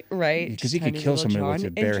 Right. Because he could kill somebody with a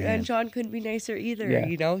bare hand. And John couldn't be nicer either.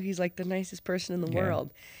 Yeah. He's like the nicest person in the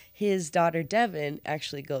world. His daughter Devin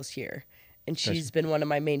actually goes here, and she's been one of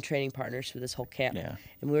my main training partners for this whole camp. Yeah.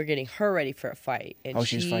 And we were getting her ready for a fight. And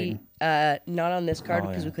she's fighting? Not on this card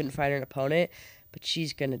because we couldn't find her an opponent, but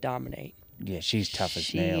she's going to dominate. Yeah, she's tough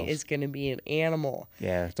as nails. She is going to be an animal.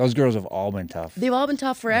 Yeah, those girls have all been tough. They've all been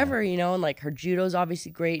tough forever, and like her judo's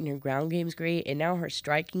obviously great and her ground game's great, and now her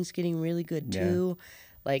striking's getting really good too.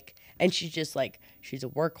 Like, and she's just like, she's a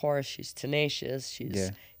workhorse, she's tenacious,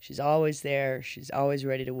 she's always there, she's always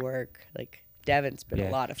ready to work. Like, Devin's been a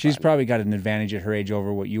lot of fun. She's probably got an advantage at her age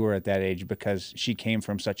over what you were at that age because she came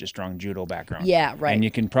from such a strong judo background. Yeah, right. And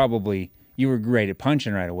you were great at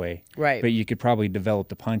punching right away. Right. But you could probably develop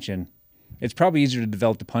the punching. It's probably easier to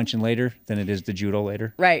develop the punching later than it is the judo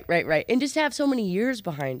later. Right. And just have so many years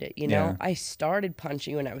behind it, Yeah. I started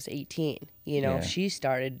punching when I was 18. She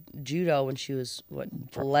started judo when she was,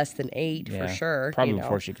 less than 8 for sure. Probably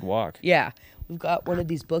before she could walk. Yeah. We've got one of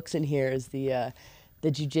these books in here is the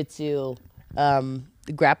jiu-jitsu,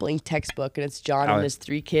 the grappling textbook, and it's John and his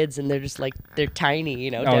 3 kids, and they're tiny,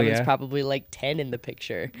 Devin's probably like 10 in the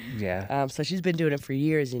picture. Yeah. So she's been doing it for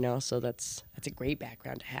years, so that's a great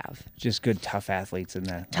background to have. Just good, tough athletes in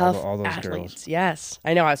that. Tough all those athletes, girls. Yes.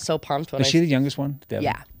 I know, I was so pumped when Is she the youngest one? Devin?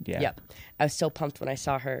 Yeah. Yeah. Yep. I was so pumped when I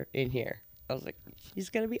saw her in here. I was like,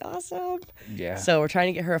 she's going to be awesome. Yeah. So we're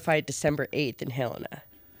trying to get her a fight December 8th in Helena.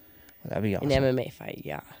 That'd be awesome. An MMA fight,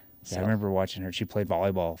 yeah. Yeah, I remember watching her. She played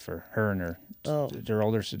volleyball for her and her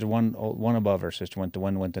older sister. One above her sister went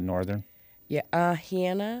to Northern. Yeah,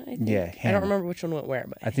 Hannah, I think. Yeah, Hannah. I don't remember which one went where,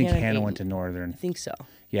 but I think Hannah went to Northern. I think so.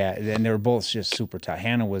 Yeah, and they were both just super tough.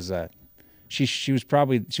 Hannah was she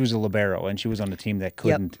was a libero, and she was on the team that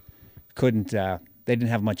couldn't they didn't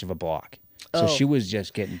have much of a block. So she was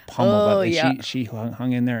just getting pummeled up, and she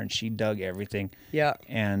hung in there and she dug everything. Yeah.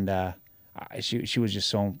 And she was just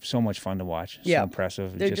so much fun to watch. Yeah. So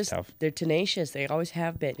impressive. They're just tough. They're tenacious. They always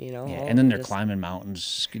have been, Yeah. And then they're climbing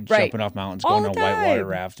mountains, Right. jumping off mountains, All going on the whitewater time.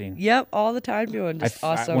 rafting. Yep, all the time doing just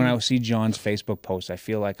awesome. When I see John's Facebook posts, I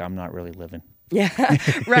feel like I'm not really living. Yeah,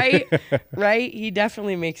 right. He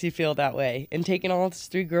definitely makes you feel that way. And taking all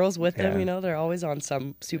 3 girls with him, they're always on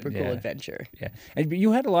some super cool adventure. Yeah, and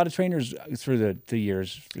you had a lot of trainers through the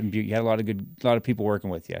years. You had a lot of people working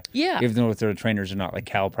with you. Yeah. Even though if they're trainers or not, like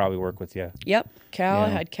Cal probably worked with you. Yep, Cal. I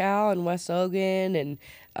had Cal and Wes Ogan and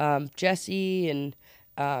Jesse and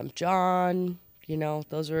John.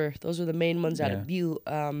 Those are the main ones out of Butte.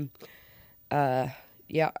 I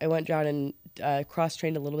went down and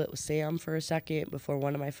cross-trained a little bit with Sam for a second before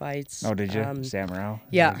one of my fights. Oh, did you? Sam Rao?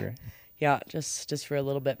 Yeah. Yeah, just for a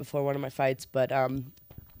little bit before one of my fights. But,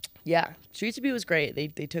 Streets of Butte was great. They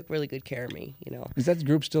took really good care of me, Is that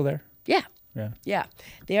group still there? Yeah. Yeah. Yeah.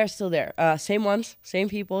 They are still there. Same ones, same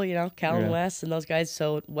people, Cal and Wes and those guys.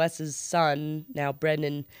 So Wes's son, now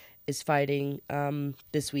Brendan, is fighting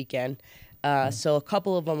this weekend. So a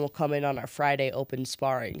couple of them will come in on our Friday open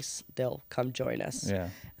sparrings. They'll come join us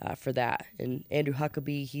for that. And Andrew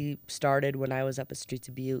Huckabee, he started when I was up at Streets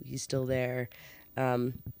of Butte. He's still there.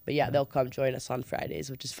 But they'll come join us on Fridays,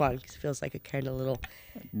 which is fun because it feels like a kind of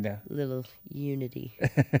little unity.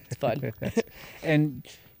 It's fun. And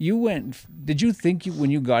did you think when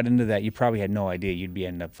you got into that, you probably had no idea you'd be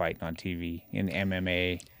ending up fighting on TV in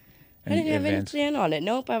MMA? I didn't have any plan on it.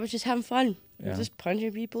 Nope, I was just having fun. I was just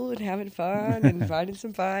punching people and having fun and finding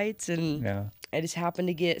some fights. And I just happened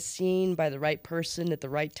to get seen by the right person at the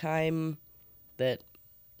right time that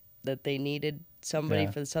they needed somebody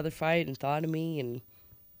for this other fight and thought of me. And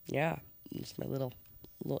just my little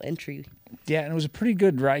little entry. Yeah, and it was a pretty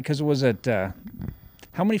good ride because it was at,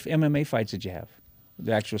 how many MMA fights did you have?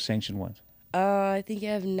 The actual sanctioned ones? I think I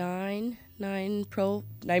have nine pro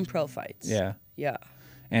fights. Yeah. Yeah.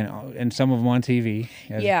 And some of them on TV.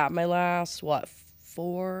 Yeah, my last,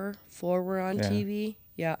 four were on TV.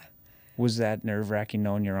 Yeah. Was that nerve-wracking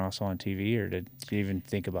knowing you're also on TV, or did you even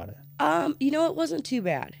think about it? It wasn't too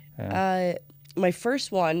bad. Yeah. My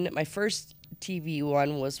first TV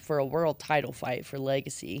one was for a world title fight for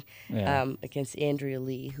Legacy against Andrea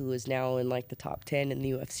Lee, who is now in like the top 10 in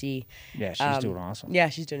the UFC. Yeah, she's doing awesome. Yeah,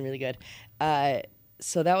 she's doing really good.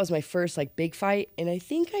 So that was my first like big fight, and I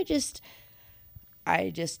think I just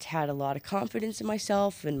had a lot of confidence in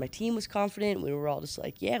myself, and my team was confident. We were all just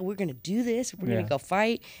like, yeah, we're gonna do this. We're gonna go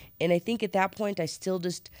fight. And I think at that point, I still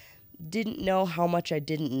just didn't know how much I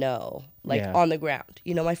didn't know, on the ground.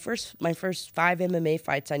 My first 5 MMA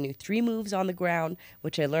fights, I knew 3 moves on the ground,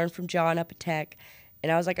 which I learned from John up at Tech,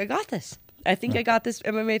 and I was like, I got this. I think I got this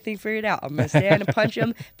MMA thing figured out. I'm gonna stand and punch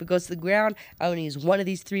him. If it goes to the ground, I'm gonna use one of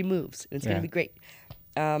these 3 moves, and it's gonna be great.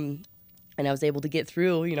 And I was able to get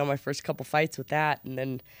through, my first couple fights with that, and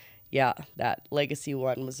then, that Legacy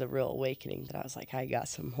one was a real awakening. That I was like, I got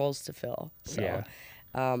some holes to fill. So.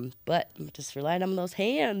 But just relying on those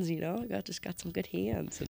hands, I just got some good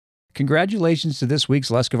hands. Congratulations to this week's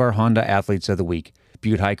Lescavar Honda Athletes of the Week,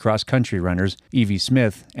 Butte High Cross Country runners Evie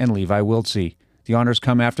Smith and Levi Wiltsey. The honors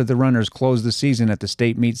come after the runners closed the season at the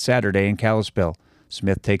state meet Saturday in Kalispell.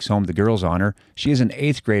 Smith takes home the girls' honor. She is an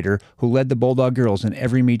 8th grader who led the Bulldog girls in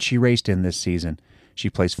every meet she raced in this season. She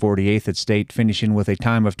placed 48th at state, finishing with a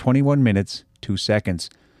time of 21 minutes, 2 seconds.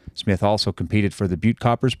 Smith also competed for the Butte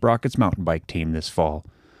Copper Sprockets mountain bike team this fall.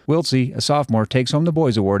 Wiltsey, a sophomore, takes home the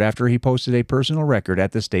boys' award after he posted a personal record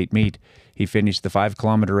at the state meet. He finished the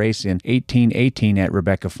 5-kilometer race in 18:18 at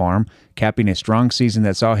Rebecca Farm, capping a strong season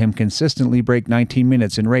that saw him consistently break 19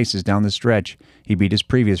 minutes in races down the stretch. He beat his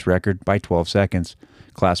previous record by 12 seconds.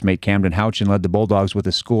 Classmate Camden Houchin led the Bulldogs with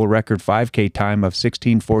a school record 5K time of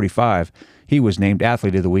 16:45. He was named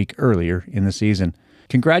Athlete of the Week earlier in the season.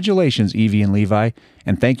 Congratulations, Evie and Levi,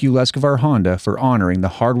 and thank you, Lescavar Honda, for honoring the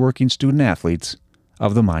hardworking student-athletes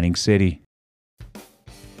of the mining city.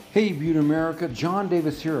 Hey, Butte America, John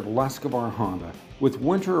Davis here at Lescavar Honda. With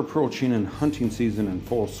winter approaching and hunting season in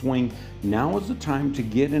full swing, now is the time to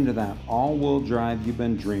get into that all-wheel drive you've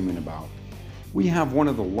been dreaming about. We have one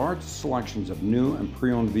of the largest selections of new and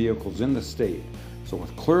pre-owned vehicles in the state. So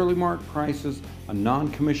with clearly marked prices, a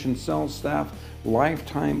non-commissioned sales staff,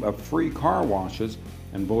 lifetime of free car washes,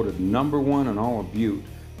 and voted #1 in all of Butte,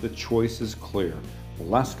 the choice is clear.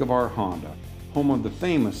 Lescavar Honda, home of the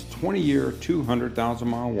famous 20-year,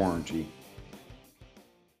 200,000-mile warranty.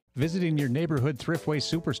 Visiting your neighborhood Thriftway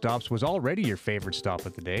Superstops was already your favorite stop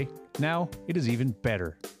of the day. Now it is even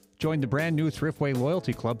better. Join the brand new Thriftway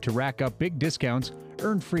Loyalty Club to rack up big discounts,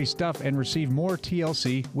 earn free stuff, and receive more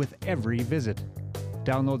TLC with every visit.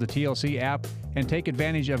 Download the TLC app and take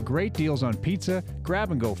advantage of great deals on pizza,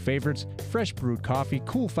 grab-and-go favorites, fresh brewed coffee,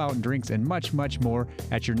 cool fountain drinks, and much, much more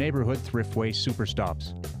at your neighborhood Thriftway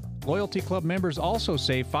Superstops. Loyalty Club members also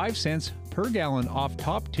save 5 cents per gallon off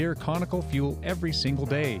top-tier Conoco fuel every single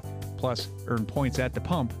day. Plus, earn points at the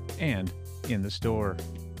pump and in the store.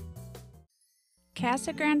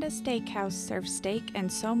 Casa Grande Steakhouse serves steak and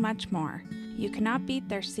so much more. You cannot beat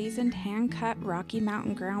their seasoned hand-cut Rocky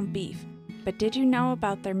Mountain ground beef. But did you know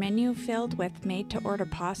about their menu filled with made-to-order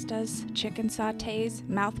pastas, chicken sautés,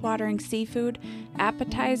 mouth-watering seafood,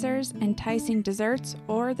 appetizers, enticing desserts,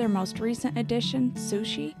 or their most recent addition,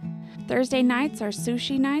 sushi? Thursday nights are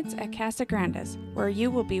sushi nights at Casa Grande's, where you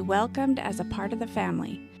will be welcomed as a part of the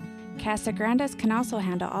family. Casa Grande's can also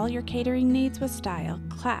handle all your catering needs with style,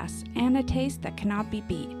 class, and a taste that cannot be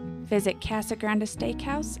beat. Visit Casa Grande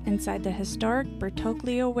Steakhouse inside the historic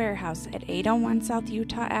Bertoglio Warehouse at 801 South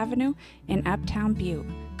Utah Avenue in Uptown Butte.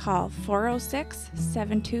 Call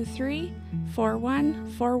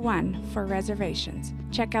 406-723-4141 for reservations.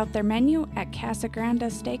 Check out their menu at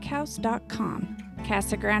casagrandesteakhouse.com.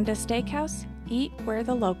 Casa Grande Steakhouse, eat where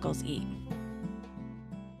the locals eat.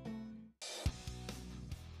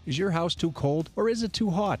 Is your house too cold or is it too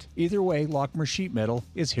hot? Either way, Lockmer Sheet Metal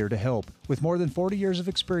is here to help. With more than 40 years of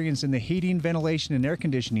experience in the heating, ventilation, and air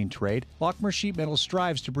conditioning trade, Lockmer Sheet Metal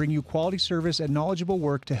strives to bring you quality service and knowledgeable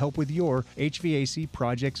work to help with your HVAC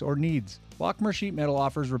projects or needs. Lockmer Sheet Metal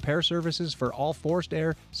offers repair services for all forced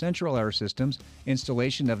air, central air systems,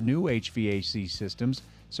 installation of new HVAC systems,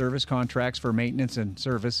 service contracts for maintenance and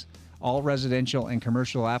service, all residential and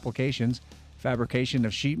commercial applications, fabrication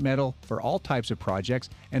of sheet metal for all types of projects,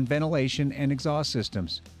 and ventilation and exhaust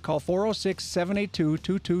systems. Call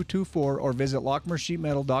 406-782-2224 or visit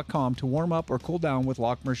lockmersheetmetal.com to warm up or cool down with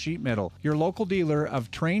Lockmer Sheet Metal, your local dealer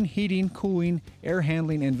of Trane heating, cooling, air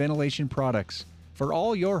handling, and ventilation products. For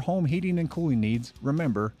all your home heating and cooling needs,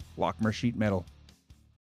 remember Lockmer Sheet Metal.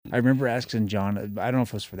 I remember asking John, I don't know if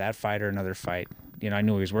it was for that fight or another fight. You know, I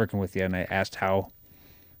knew he was working with you, and I asked how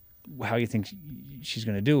you think she's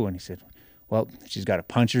going to do, and he said, well, she's got a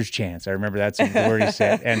puncher's chance. I remember that's the word he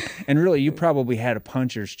said. And really, you probably had a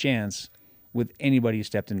puncher's chance with anybody you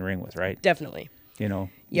stepped in the ring with, right? Definitely. You know,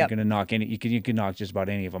 Yep. you're going to knock any. You can knock just about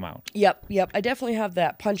any of them out. Yep. I definitely have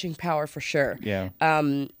that punching power for sure. Yeah.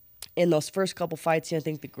 In those first couple fights, I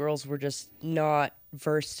think the girls were just not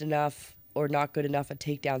versed enough or not good enough at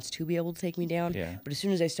takedowns to be able to take me down. Yeah. But as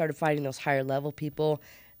soon as I started fighting those higher level people,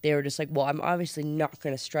 they were just like, well, I'm obviously not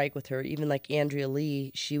going to strike with her. Even like Andrea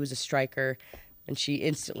Lee, she was a striker, and she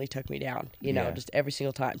instantly took me down. You know, just every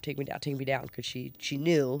single time, take me down, because she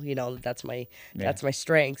knew, you know, that's my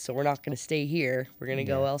strength. So we're not going to stay here. We're going to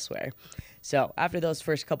go elsewhere. So after those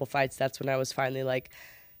first couple fights, that's when I was finally like,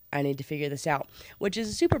 I need to figure this out, which is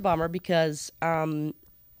a super bummer because I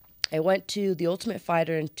went to The Ultimate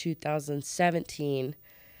Fighter in 2017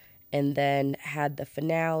 and then had the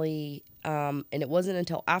finale. And it wasn't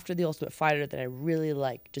until after The Ultimate Fighter that I really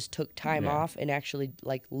like just took time off and actually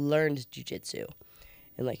like learned jiu-jitsu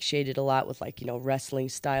and like shaded a lot with like, you know, wrestling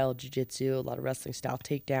style jiu-jitsu, a lot of wrestling style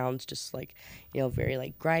takedowns, just like, you know, very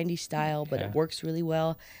like grindy style, but it works really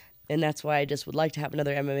well. And that's why I just would like to have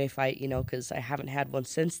another MMA fight, you know, because I haven't had one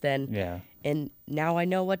since then. Yeah. And now I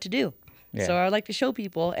know what to do. Yeah. So I like to show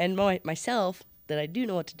people and myself that I do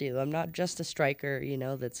know what to do. I'm not just a striker, you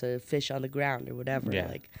know, that's a fish on the ground or whatever. Yeah.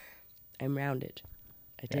 Like, I'm rounded.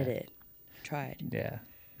 I did it. Tried. Yeah.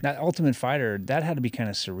 That Ultimate Fighter, that had to be kind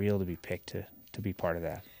of surreal to be picked to be part of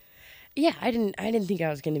that. Yeah, I didn't think I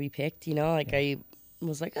was going to be picked, you know, like I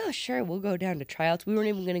was like, oh, sure, we'll go down to tryouts. We weren't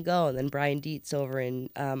even going to go. And then Brian Dietz over in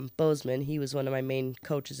Bozeman, he was one of my main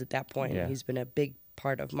coaches at that point. Yeah. He's been a big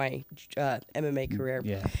part of my MMA career.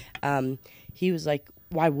 Yeah. He was like,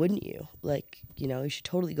 why wouldn't you? Like, you know, you should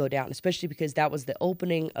totally go down, especially because that was the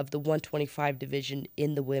opening of the 125 division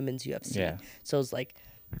in the women's UFC. Yeah. So it was like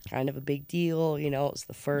kind of a big deal, you know, it was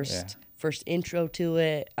the first intro to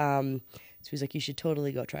it. So he's like, you should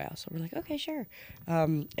totally go try out. So we're like, okay, sure.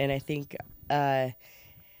 And I think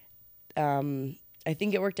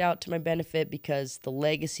it worked out to my benefit because the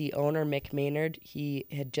legacy owner, Mick Maynard, he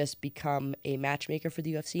had just become a matchmaker for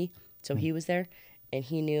the UFC. So he was there. And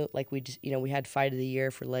he knew, like, we had fight of the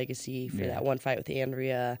year for Legacy for that one fight with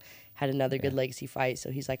Andrea, had another good Legacy fight.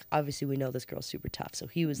 So he's like, obviously we know this girl's super tough. So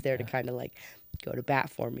he was there to kind of, like, go to bat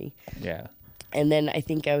for me. Yeah. And then I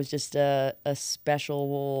think I was just a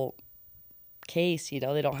special case, you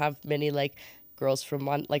know. They don't have many, like, girls from,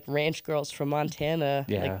 ranch girls from Montana,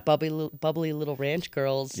 like bubbly little ranch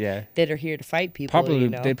girls that are here to fight people. Probably, you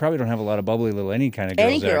know? They probably don't have a lot of bubbly little any kind of girls.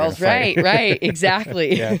 Any girls, right,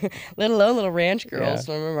 exactly. Let alone little ranch girls. Yeah.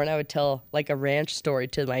 So I remember when I would tell like a ranch story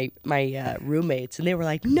to my roommates, and they were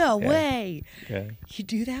like, "No way, you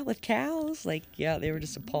do that with cows?" Like, yeah, they were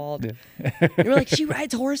just appalled. They were like, "She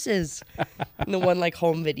rides horses." And the one like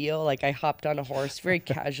home video, like I hopped on a horse very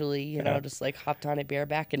casually, you know, just like hopped on it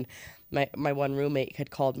bareback and. My one roommate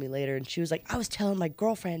had called me later, and she was like, I was telling my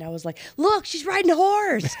girlfriend, I was like, look, she's riding a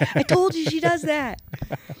horse. I told you she does that.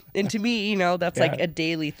 And to me, you know, that's like a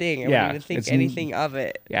daily thing. I wouldn't even think anything of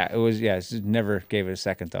it. Yeah, it was, it never gave it a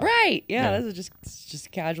second thought. Right. Yeah, this is just a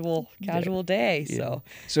casual day. Yeah.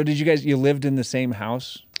 So did you lived in the same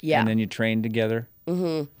house? Yeah. And then you trained together?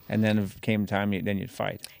 Mm-hmm. And then if came time, then you'd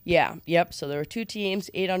fight. Yeah. Yep. So there were 2 teams,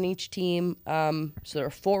 8 on each team. So there were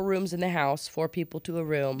 4 rooms in the house, 4 people to a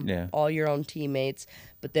room. Yeah. All your own teammates.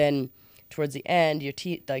 But then towards the end, your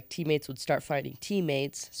teammates would start fighting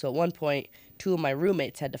teammates. So at one point, 2 of my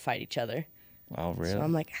roommates had to fight each other. Oh, really? So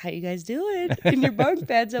I'm like, how you guys doing? In your bunk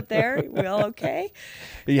beds up there? We all okay?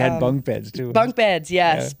 You had bunk beds, too. Bunk beds,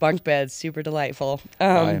 yes. Yeah. Bunk beds, super delightful.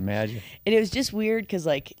 I imagine. And it was just weird because,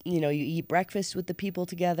 like, you know, you eat breakfast with the people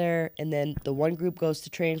together, and then the one group goes to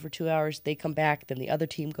train for 2 hours, they come back, then the other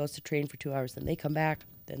team goes to train for 2 hours, then they come back.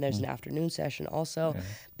 Then there's an afternoon session also. Yeah.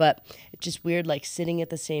 But it's just weird, like, sitting at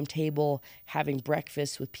the same table, having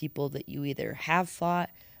breakfast with people that you either have fought,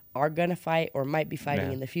 are going to fight, or might be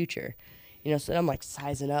fighting in the future. You know, so I'm like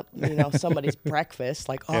sizing up, you know, somebody's breakfast,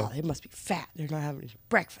 like, oh, they must be fat. They're not having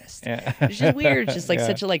breakfast. Yeah. It's just weird. It's just like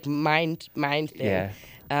such a like mind thing.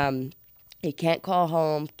 Yeah. You can't call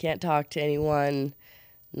home, can't talk to anyone,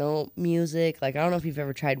 no music. Like, I don't know if you've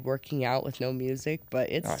ever tried working out with no music, but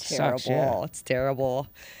it's terrible. Sucks, It's terrible.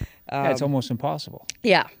 It's almost impossible.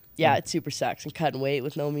 Yeah. Yeah, it super sucks. And cutting weight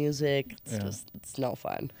with no music, it's no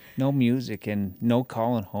fun. No music and no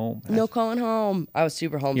calling home. No calling home. I was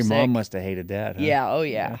super homesick. Your mom must have hated that, huh? Yeah, oh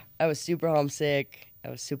yeah. I was super homesick. I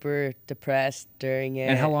was super depressed during it.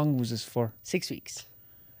 And how long was this for? 6 weeks.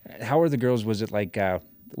 How were the girls? Was it like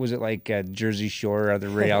Jersey Shore or other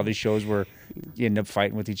reality shows where you end up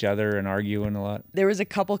fighting with each other and arguing a lot? There was a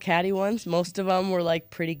couple catty ones. Most of them were like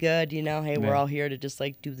pretty good, you know. Hey, we're all here to just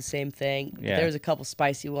like do the same thing. Yeah. There was a couple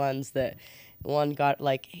spicy ones that one got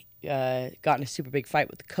got in a super big fight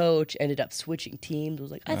with the coach. Ended up switching teams.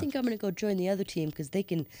 Was like, I think I'm gonna go join the other team because they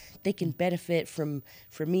can benefit from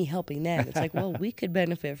me helping them. It's like, well, we could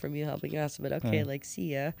benefit from you helping us, but okay, like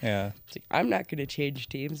see ya. Yeah. It's like, I'm not gonna change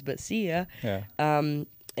teams, but see ya. Yeah.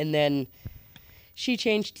 And then she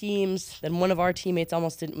changed teams. Then one of our teammates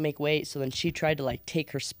almost didn't make weight, so then she tried to like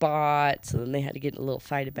take her spot. So then they had to get in a little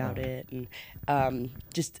fight about it, and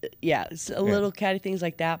little catty things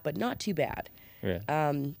like that, but not too bad.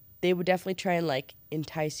 Yeah. They would definitely try and like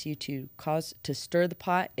entice you to stir the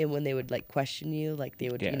pot, and when they would like question you, like they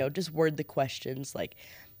would just word the questions like,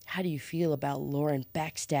 how do you feel about Lauren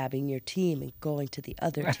backstabbing your team and going to the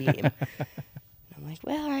other team? I'm like,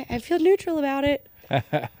 well, I feel neutral about it.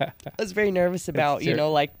 I was very nervous about,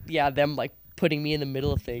 them like putting me in the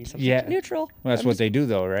middle of things. I'm like, neutral. Well, that's what they do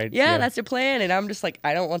though, right? Yeah, that's their plan. And I'm just like,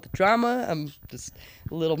 I don't want the drama. I'm just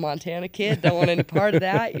a little Montana kid. Don't want any part of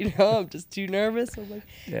that. I'm just too nervous. I'm like,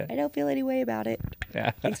 I don't feel any way about it.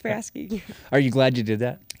 Yeah. Thanks for asking. Are you glad you did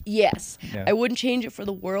that? Yes. Yeah. I wouldn't change it for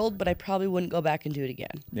the world, but I probably wouldn't go back and do it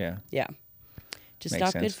again. Yeah. Yeah. Just Makes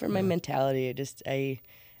not sense. good for my mentality.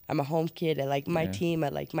 I'm a home kid. I like my team. I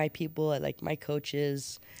like my people. I like my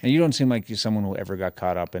coaches. And you don't seem like you're someone who ever got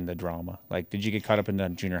caught up in the drama. Like, did you get caught up in the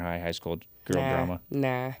junior high school girl drama?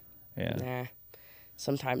 Nah. Yeah. Nah.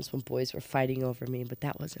 Sometimes when boys were fighting over me, but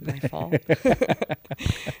that wasn't my fault.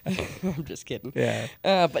 I'm just kidding. Yeah.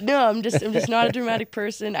 But no, I'm just not a dramatic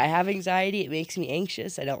person. I have anxiety. It makes me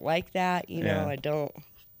anxious. I don't like that. I don't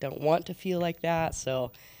want to feel like that.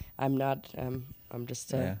 So I'm not. I'm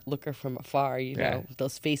just a looker from afar,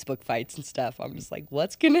 those Facebook fights and stuff. I'm just like,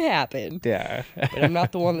 what's going to happen? Yeah. But I'm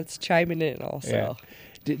not the one that's chiming in also.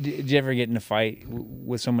 Yeah. Did you ever get in a fight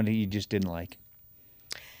with somebody you just didn't like?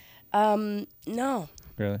 No.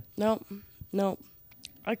 Really? No.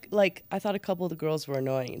 I thought a couple of the girls were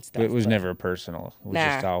annoying and stuff. But it was never personal. It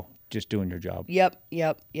was just doing your job. Yep.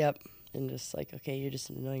 And just like, okay, you're just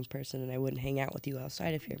an annoying person and I wouldn't hang out with you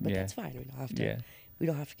outside of here. But that's fine. We don't have to. Yeah. We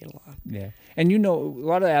don't have to get along. Yeah. And a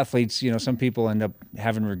lot of athletes, some people end up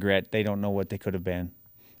having regret. They don't know what they could have been.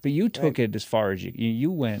 But you took it as far as you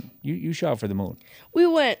went. You shot for the moon. We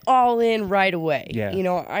went all in right away. Yeah.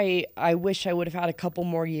 I wish I would have had a couple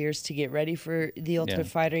more years to get ready for the Ultimate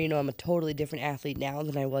Fighter. I'm a totally different athlete now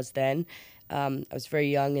than I was then. I was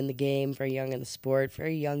very young in the game, very young in the sport,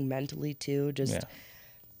 very young mentally too.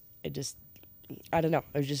 I don't know.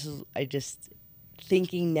 I just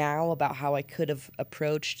thinking now about how I could have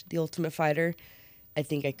approached the Ultimate Fighter. I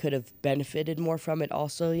think I could have benefited more from it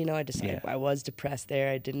also. I was depressed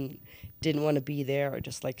there. I didn't want to be there, or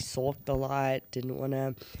just like sulked a lot. Didn't want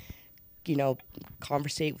to,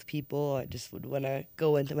 conversate with people. I just would want to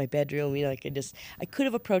go into my bedroom. I could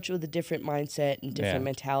have approached it with a different mindset and different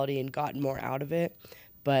mentality and gotten more out of it.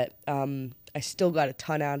 But I still got a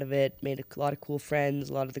ton out of it. Made a lot of cool friends.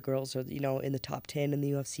 A lot of the girls are, in the top 10 in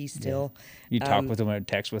the UFC still. You talk with them or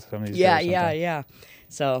text with some of these girls sometimes? Yeah.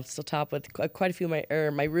 So still talk with quite a few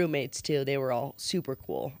of my roommates too. They were all super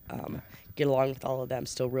cool. Get along with all of them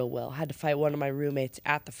still real well. Had to fight one of my roommates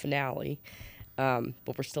at the finale,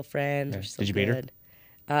 but we're still friends. Yeah. We're still Did you beat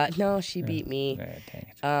her? No, she beat me.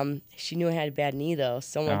 Dang it. She knew I had a bad knee though.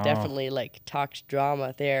 Someone definitely talked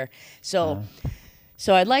drama there. So.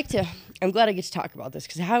 So I'm glad I get to talk about this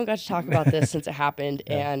because I haven't got to talk about this since it happened.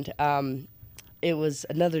 And it was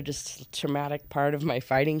another just traumatic part of my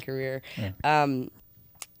fighting career.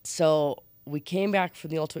 So we came back from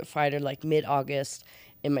the Ultimate Fighter mid-August.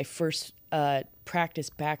 In my first practice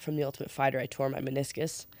back from the Ultimate Fighter, I tore my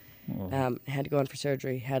meniscus. I had to go in for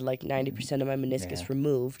surgery. Had 90% of my meniscus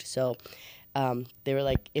removed. So they were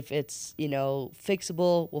like, if it's,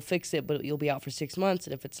 fixable, we'll fix it, but you'll be out for 6 months.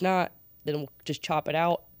 And if it's not, then we'll just chop it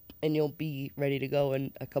out and you'll be ready to go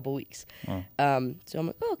in a couple weeks. So I'm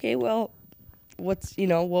like, okay, well, what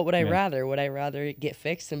would I rather? Would I rather it get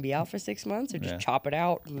fixed and be out for 6 months or just chop it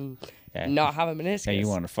out and not have a meniscus? Yeah, you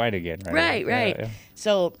want to fight again, right? Right. Yeah.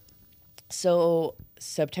 So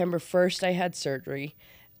September 1st, I had surgery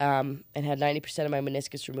and had 90% of my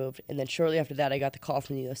meniscus removed. And then shortly after that, I got the call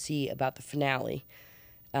from the UFC about the finale,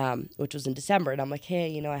 which was in December. And I'm like,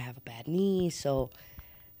 hey, I have a bad knee, so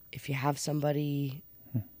if you have somebody,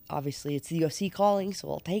 obviously it's the UFC calling, so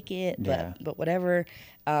I'll take it. But whatever.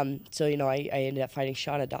 So I ended up fighting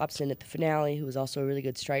Shauna Dobson at the finale, who was also a really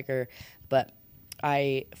good striker. But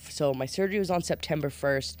so my surgery was on September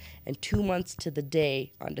 1st, and 2 months to the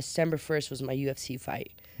day on December 1st was my UFC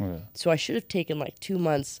fight. So I should have taken like 2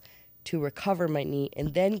 months to recover my knee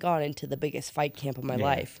and then gone into the biggest fight camp of my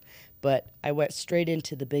life. But I went straight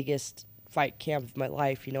into the biggest fight camp of my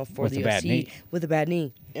life, for with the UFC with a bad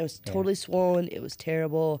knee. It was totally swollen. It was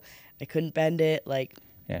terrible. I couldn't bend it.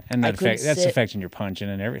 And that's affecting your punching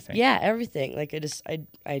and everything. Yeah, everything.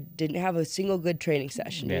 I didn't have a single good training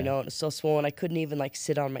session, and it was so swollen. I couldn't even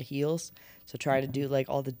sit on my heels. So trying to do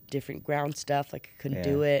all the different ground stuff, I couldn't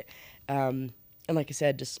do it. And like I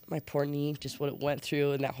said, just my poor knee, just what it went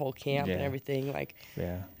through in that whole camp and everything.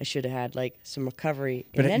 I should have had some recovery.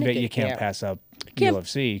 But you can't pass up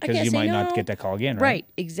UFC because you might not get that call again, right? Right,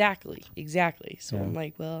 exactly. So I'm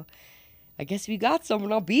like, well, I guess if you got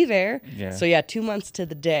someone, I'll be there. Yeah. So 2 months to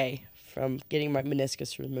the day from getting my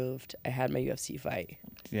meniscus removed, I had my UFC fight.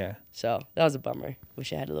 Yeah. So that was a bummer.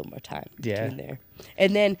 Wish I had a little more time between there.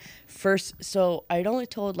 And then so I'd only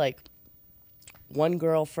told one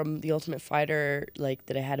girl from The Ultimate Fighter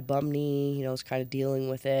that I had a bum knee, was kind of dealing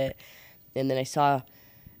with it. And then I saw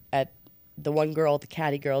at the one girl, the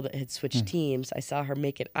caddy girl that had switched teams, I saw her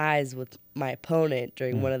making eyes with my opponent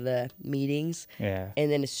during one of the meetings. Yeah.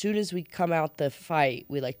 And then as soon as we come out the fight,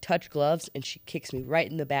 we touch gloves and she kicks me right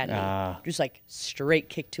in the bad knee. Just straight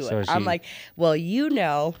kick to it. I'm like, well,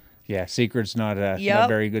 Yeah, secret's not a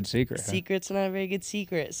very good secret. Secret's not a very good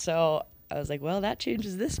secret. So I was like, well, that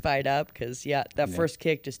changes this fight up because, that first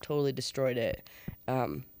kick just totally destroyed it.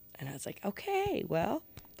 And I was like, okay, well.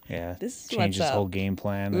 Yeah, this changes the whole game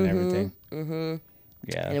plan and everything. Mm-hmm.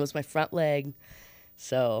 Yeah. And it was my front leg.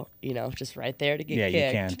 So, just right there to get kicked. You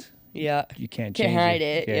can't. Yeah. You can't hide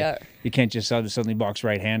it. Yeah. You can't just suddenly box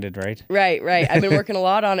right-handed, right? Right. I've been working a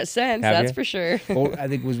lot on it since, that's for sure. Well, I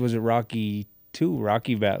think was it Rocky 2?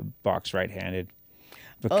 Rocky boxed right-handed.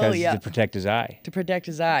 Because to protect his eye. To protect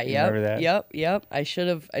his eye, Remember that? Yep. I should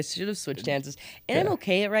have switched stances. And I'm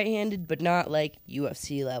okay at right-handed, but not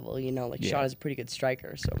UFC level, Sean is a pretty good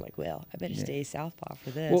striker, so I'm like, well, I better stay southpaw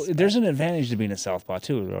for this. Well, there's an advantage to being a southpaw,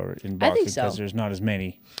 too, in boxing. I think so. Because there's not as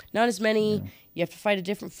many. Not as many. Yeah. You have to fight a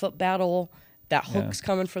different foot battle. That hook's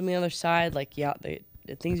coming from the other side.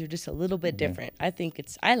 The things are just a little bit different. I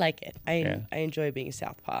like it. I enjoy being a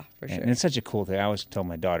southpaw for sure. And it's such a cool thing. I always tell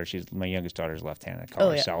my daughter, my youngest daughter's left-handed. I call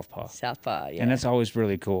her southpaw. Southpaw, yeah. And that's always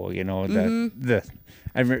really cool,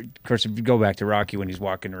 of course, if you go back to Rocky when he's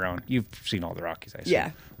walking around, you've seen all the Rockies, I assume.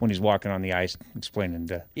 Yeah. When he's walking on the ice, explaining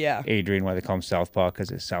to Adrian why they call him southpaw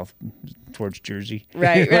because it's south towards Jersey.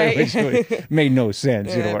 Right. Which made no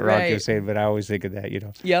sense, what Rocky was saying, but I always think of that,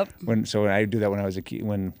 Yep. So I do that when I was a kid,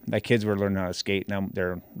 when my kids were learning how to skate, and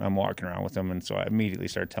I'm walking around with them, and so I immediately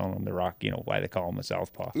started telling them the Rock, why they call him a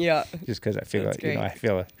southpaw. Yeah. Just because I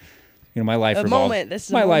feel my life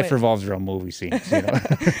revolves around movie scenes.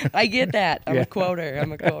 I get that. I'm a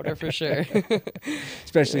quoter for sure.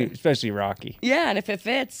 especially Rocky. Yeah, and if it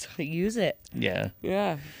fits, use it. Yeah.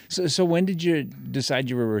 Yeah. So when did you decide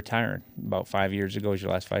you were retiring? About 5 years ago was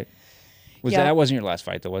your last fight? That wasn't your last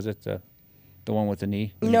fight though, was it? The one with the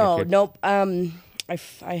knee? Nope.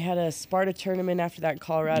 I had a Sparta tournament after that in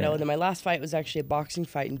Colorado, and then my last fight was actually a boxing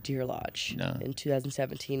fight in Deer Lodge in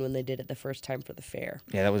 2017 when they did it the first time for the fair.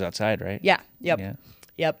 Yeah, that was outside, right? Yeah. Yep. Yeah.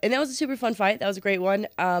 Yep. And that was a super fun fight. That was a great one.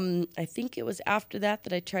 I think it was after that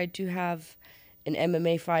I tried to have an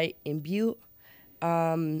MMA fight in Butte.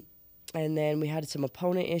 And then we had some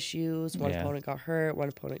opponent issues. One opponent got hurt. One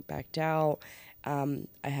opponent backed out. My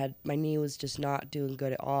knee was just not doing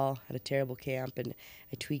good at all. Had a terrible camp, and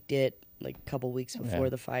I tweaked it a couple weeks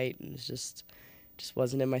before the fight, and it just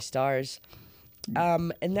wasn't in my stars.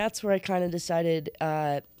 And that's where I kind of decided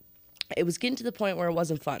it was getting to the point where it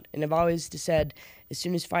wasn't fun. And I've always said, as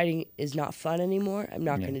soon as fighting is not fun anymore, I'm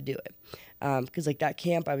not going to do it. Because that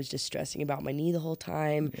camp, I was just stressing about my knee the whole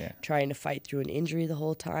time, trying to fight through an injury the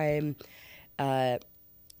whole time,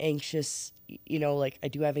 anxious, I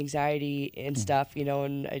do have anxiety and stuff, and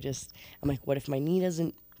I'm like, what if my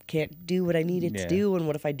knee can't do what I need it to do, and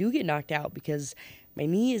what if I do get knocked out because my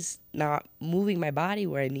knee is not moving my body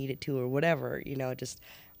where I need it to, or whatever, just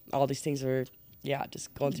all these things are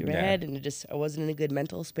just going through my head, and I wasn't in a good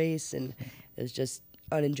mental space, and it was just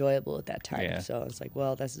unenjoyable at that time. So it's like,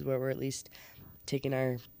 well, this is where we're at least taking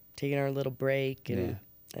our little break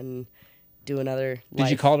and do another life.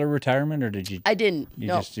 Did you call it a retirement, or did you? I didn't.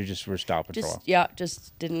 You just were stopping for a while. Yeah,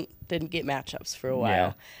 just didn't get matchups for a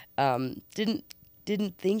while.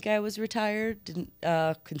 Didn't think I was retired. Didn't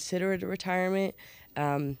consider it a retirement.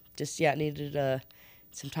 Needed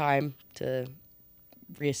some time to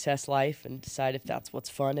reassess life and decide if that's what's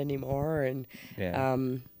fun anymore and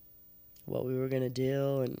what we were going to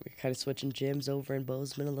do. And we're kind of switching gyms over in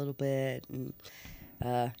Bozeman a little bit. And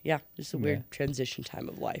just a weird transition time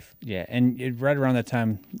of life. Yeah, and right around that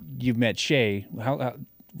time, you met Shay. How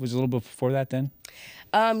was it a little bit before that then?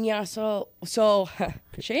 So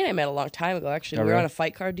Shay and I met a long time ago, actually. Oh, we were really? on a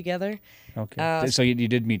fight card together. Okay. So you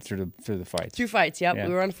did meet through the fights? Through fights, yep. Yeah.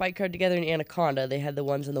 We were on a fight card together in Anaconda. They had the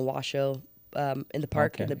ones in the Washoe in the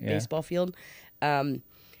park, in the baseball field. I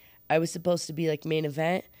was supposed to be like main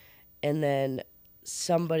event, and then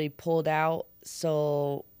somebody pulled out,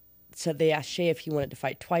 so they asked Shay if he wanted to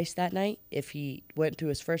fight twice that night. If he went through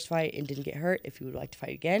his first fight and didn't get hurt, if he would like to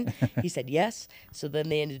fight again. He said yes. So then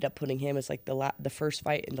they ended up putting him as like the first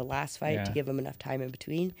fight and the last fight to give him enough time in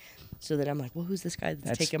between. So then I'm like, well, who's this guy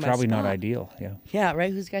that's taking my spot? That's probably not ideal. Yeah. Yeah,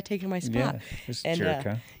 right. Who's the guy taking my spot? Yeah, this jerk,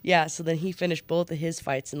 huh? Yeah. So then he finished both of his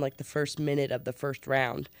fights in like the first minute of the first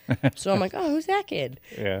round. So I'm like, oh, who's that kid?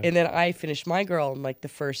 Yeah. And then I finished my girl in like the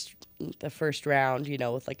first round,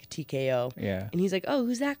 with like a TKO. Yeah. And he's like, oh,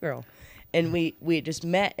 who's that girl? And we just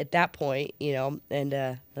met at that point, and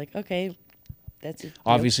like, okay, that's it.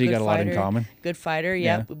 Obviously, you got a lot in common. Good fighter,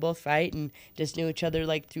 yeah. We both fight and just knew each other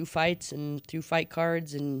like through fights and through fight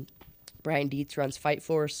cards. And Brian Dietz runs Fight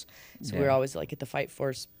Force, so we're always like at the Fight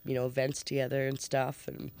Force, events together and stuff.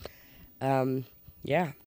 And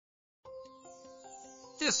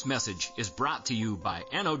This message is brought to you by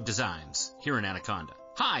Anode Designs here in Anaconda.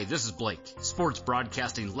 Hi, this is Blake, sports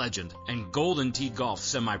broadcasting legend and Golden Tee Golf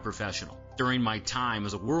semi-professional. During my time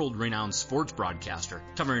as a world-renowned sports broadcaster,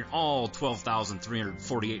 covering all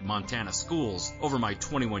 12,348 Montana schools over my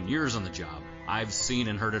 21 years on the job, I've seen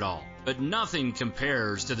and heard it all. But nothing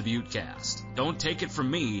compares to the Buttecast. Don't take it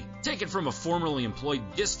from me. Take it from a formerly employed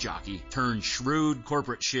disc jockey turned shrewd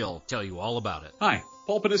corporate shill. Tell you all about it. Hi,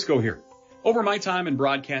 Paul Panisco here. Over my time in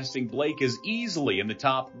broadcasting, Blake is easily in the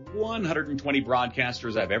top 120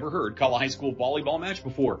 broadcasters I've ever heard call a high school volleyball match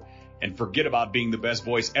before. And forget about being the best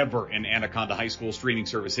voice ever in Anaconda High School streaming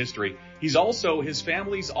service history. He's also his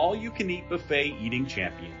family's all-you-can-eat buffet eating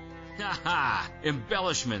champion. Ha ha!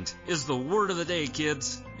 Embellishment is the word of the day,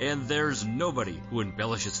 kids. And there's nobody who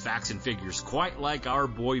embellishes facts and figures quite like our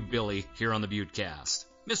boy Billy here on the Buttecast.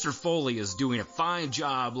 Mr. Foley is doing a fine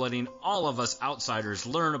job letting all of us outsiders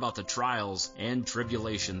learn about the trials and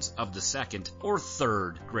tribulations of the second or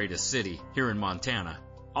third greatest city here in Montana,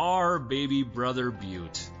 our baby brother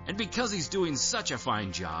Butte. And because he's doing such a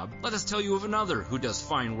fine job, let us tell you of another who does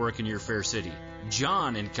fine work in your fair city,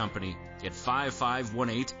 John and Company at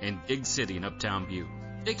 5518 and Dig City in Uptown Butte.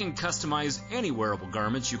 They can customize any wearable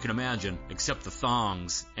garments you can imagine, except the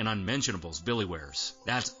thongs and unmentionables Billy wears.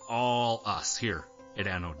 That's all us here at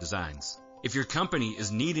Anode Designs. If your company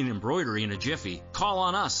is needing embroidery in a jiffy, call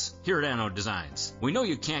on us here at Anode Designs. We know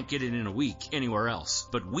you can't get it in a week anywhere else,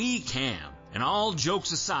 but we can. And all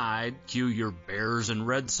jokes aside, cue your Bears and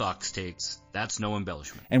Red Sox takes. That's no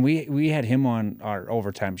embellishment. And we had him on our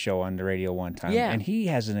overtime show on the radio one time. Yeah. And he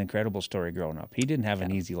has an incredible story growing up. He didn't have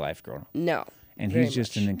an easy life growing up. No. And he's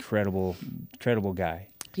just an incredible guy.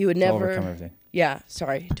 You would to never overcome everything. Yeah,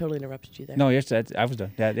 sorry, totally interrupted you there. No, yes, I was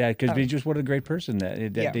done. Yeah, because he's just what a great person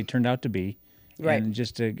that they turned out to be. Right. And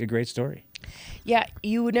just a great story. Yeah,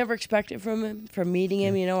 you would never expect it from him, from meeting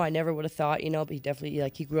him, I never would have thought, but he definitely,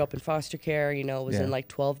 he grew up in foster care, was in like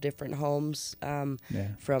 12 different homes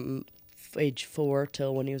from age 4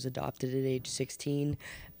 till when he was adopted at age 16.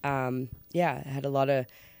 Had a lot of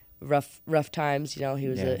rough times, he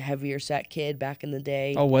was a heavier set kid back in the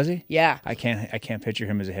day. Oh, was he? Yeah. I can't picture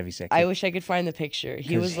him as a heavy set kid. I wish I could find the picture.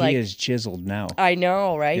 He was like, he is chiseled now. I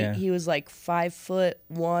know, right? Yeah. He was like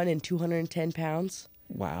 5'1" and 210 pounds.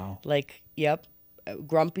 Wow. Like, yep, a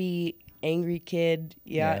grumpy, angry kid.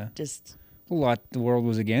 Yeah, just a lot the world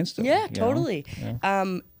was against him. Yeah, totally. Yeah.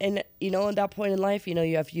 And at that point in life,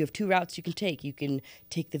 you have two routes you can take. You can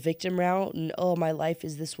take the victim route and my life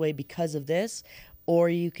is this way because of this, or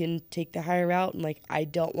you can take the higher route and I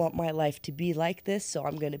don't want my life to be like this, so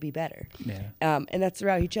I'm going to be better. Yeah. And that's the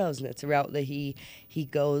route he chose, and it's a route that he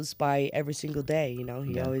goes by every single day.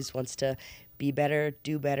 He always wants to be better,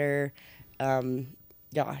 do better.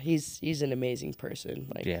 He's an amazing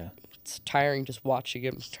person. It's tiring just watching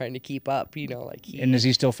him trying to keep up. And is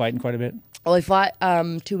he still fighting quite a bit? Well, he fought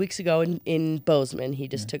 2 weeks ago in Bozeman. He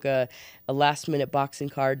just took a last-minute boxing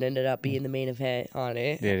card and ended up being the main event on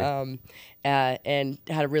it. And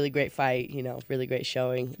had a really great fight, really great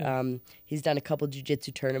showing. He's done a couple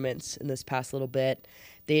jiu-jitsu tournaments in this past little bit.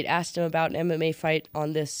 They had asked him about an MMA fight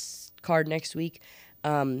on this card next week.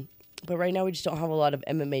 But right now we just don't have a lot of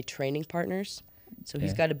MMA training partners. So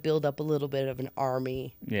he's got to build up a little bit of an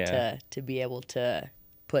army to be able to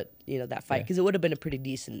put, that fight, because it would have been a pretty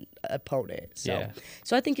decent opponent. So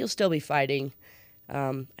so I think he'll still be fighting.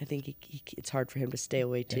 I think it's hard for him to stay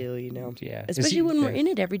away too, Yeah. Especially when we're in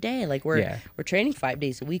it every day. Like we're training 5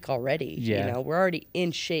 days a week already. Yeah. We're already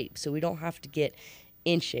in shape, so we don't have to get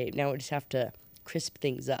in shape. Now we just have to crisp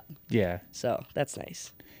things up. Yeah. So that's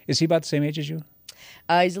nice. Is he about the same age as you?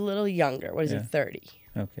 He's a little younger. What is he, 30?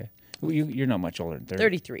 Okay. Well, you're not much older than 30.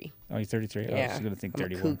 33. Oh, you're 33? Yeah. I was going to think I'm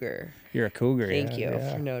 31. a cougar. You're a cougar, Thank you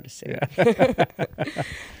for noticing.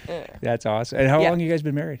 That's awesome. And how long you guys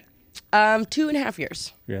been married? 2.5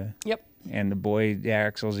 years. Yeah. Yep. And the boy,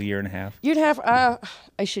 Axel's a year and a half. Year and a half.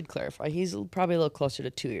 I should clarify. He's probably a little closer to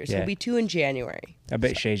 2 years. Yeah. He'll be 2 in January. I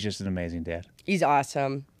bet Shay's just an amazing dad. He's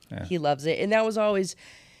awesome. Yeah. He loves it, and that was always.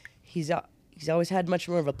 He's always had much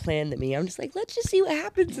more of a plan than me. I'm just like, let's just see what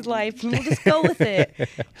happens in life, and we'll just go with it.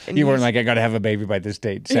 And You weren't like, I got to have a baby by this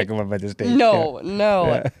date, second one by this date. No.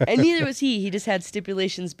 Yeah. And neither was he. He just had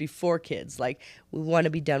stipulations before kids. Like, we want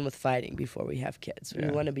to be done with fighting before we have kids. We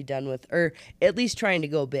want to be done with, or at least trying to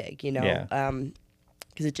go big,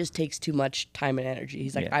 because it just takes too much time and energy.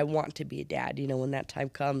 He's like, I want to be a dad. When that time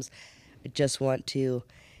comes, I just want to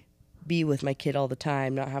be with my kid all the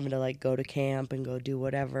time, not having to like go to camp and go do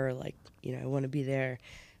whatever. Like, I want to be there.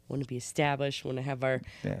 I want to be established. Want to have our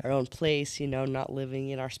own place. Not living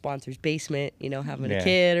in our sponsor's basement. Having a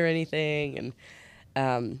kid or anything.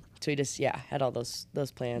 And so he just had all those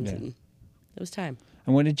plans, and it was time.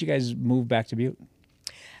 And when did you guys move back to Butte?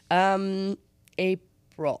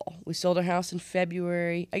 April. We sold our house in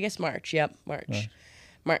February. I guess March. Yep,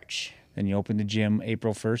 March. And you opened the gym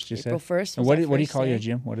April 1st, you said? April 1st. And what do you call your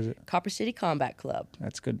gym? What is it? Copper City Combat Club.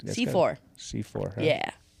 That's good. That's C4. Good. C4. Huh?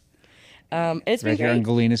 Yeah. It's been right here on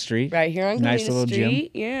Galena Street. Right here on Galena nice little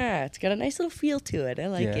Street. Gym. Yeah, it's got a nice little feel to it. I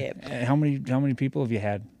like it. And how many people have you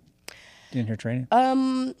had in here training?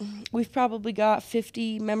 We've probably got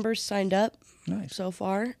 50 members signed up. Nice. So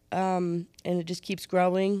far, and it just keeps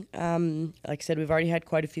growing. Like I said, we've already had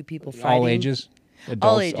quite a few people fighting. All ages? Adults,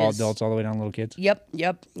 all ages. All adults, all the way down to little kids? Yep.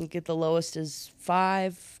 You get the lowest is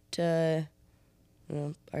 5 to,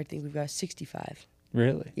 I think we've got 65.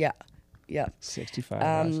 Really? Yeah. 65.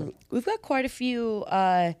 Awesome. We've got quite a few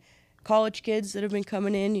college kids that have been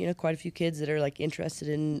coming in, quite a few kids that are like interested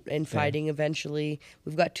in fighting eventually.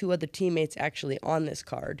 We've got 2 other teammates actually on this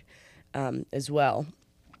card as well.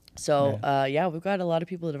 So, we've got a lot of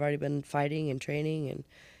people that have already been fighting and training and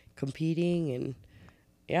competing, and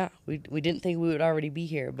we didn't think we would already be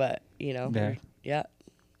here, but, everyone's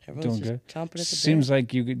doing just good. chomping at the bit. Seems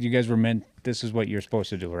like you guys were meant, this is what you're supposed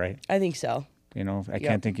to do, right? I think so. I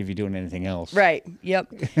can't think of you doing anything else. Right.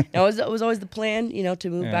 Yep. Now, it was always the plan, to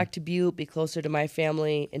move back to Butte, be closer to my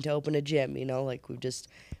family, and to open a gym. Like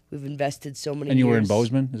we've invested so many. And you years. were in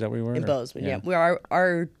Bozeman? Is that where you were? In Bozeman, yeah.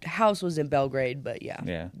 Our house was in Belgrade, but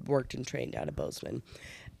worked and trained out of Bozeman.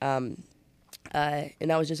 And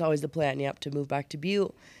that was just always the plan. To move back to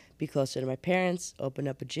Butte, be closer to my parents, open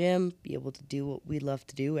up a gym, be able to do what we love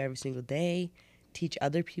to do every single day, teach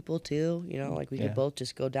other people too. Like we could both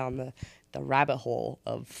just go down the rabbit hole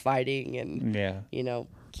of fighting and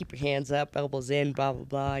keep your hands up, elbows in, blah blah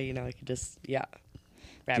blah. I could just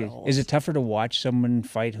rabbit holes. Is it tougher to watch someone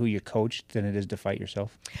fight who you coached than it is to fight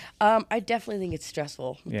yourself? I definitely think it's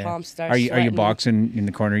stressful. Yeah. Palms start Are you sweating. boxing in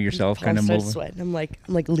the corner yourself, kind of moving? Sweating. I'm like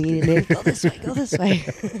leaning in. Go this way. Go this way.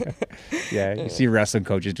 Yeah, you see wrestling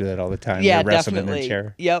coaches do that all the time. Yeah, they're wrestling definitely. in their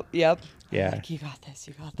chair. Yep. Yeah. Like, you got this.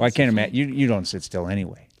 Well, I can't imagine. You don't sit still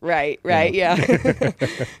anyway. Right. Yeah.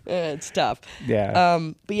 It's tough.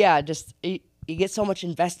 Yeah. But just you get so much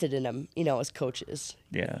invested in them, as coaches.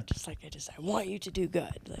 Yeah. Just like I want you to do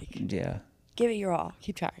good. Like. Yeah. Give it your all.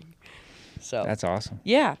 Keep trying. So. That's awesome.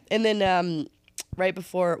 Yeah, and then not right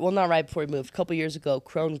before we moved, a couple years ago,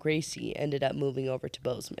 Crone Gracie ended up moving over to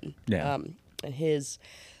Bozeman. Yeah. And his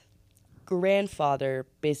grandfather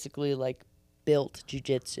basically built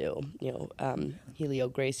jiu-jitsu. Helio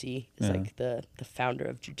Gracie is the founder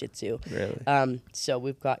of jiu-jitsu. Really? So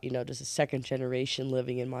we've got, just a second generation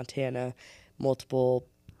living in Montana, multiple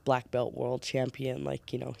black belt world champion.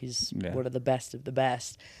 He's one of the best of the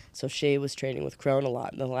best. So Shay was training with Crone a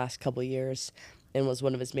lot in the last couple of years and was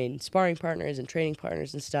one of his main sparring partners and training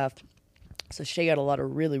partners and stuff. So Shay got a lot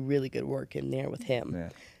of really, really good work in there with him. Yeah.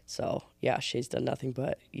 So, Shay's done nothing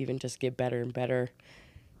but even just get better and better.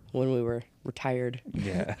 When we were retired.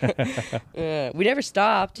 Yeah. We never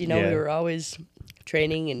stopped, we were always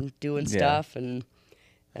training and doing stuff and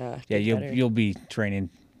you'll be training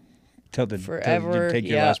till forever. Till you take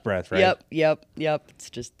your last breath, right? Yep. It's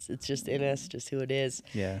just in us, just who it is.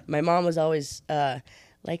 Yeah. My mom was always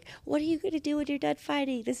like, what are you going to do when you're done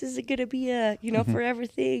fighting? This isn't going to be a, forever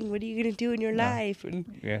thing. What are you going to do in your life? And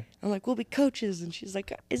I'm like, we'll be coaches. And she's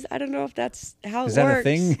like, I don't know if that's how Is it that works. a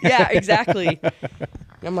thing? Yeah, exactly.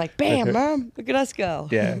 And I'm like, bam, Mom, look at us go.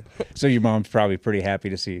 Yeah. So your mom's probably pretty happy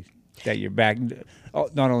to see that you're back. Oh,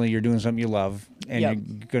 not only you're doing something you love and you're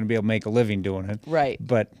going to be able to make a living doing it, right?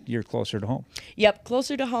 But you're closer to home. Yep,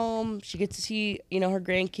 closer to home. She gets to see, her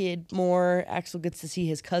grandkid more. Axel gets to see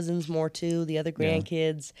his cousins more too, the other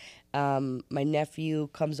grandkids. My nephew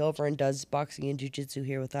comes over and does boxing and jiu-jitsu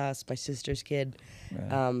here with us, my sister's kid.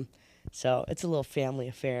 So it's a little family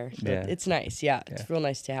affair. But it's nice. Yeah, it's real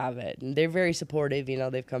nice to have it. And they're very supportive.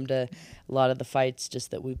 They've come to a lot of the fights just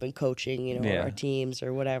that we've been coaching, our teams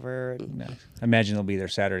or whatever. And I imagine they'll be there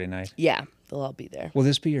Saturday night. Yeah, they'll all be there. Will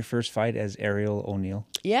this be your first fight as Ariel O'Neill?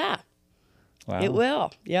 Yeah. Wow. It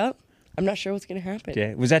will. Yep. I'm not sure what's going to happen.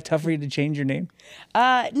 Yeah. Was that tough for you to change your name?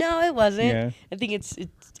 No, it wasn't. Yeah. I think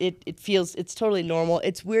it feels it's totally normal.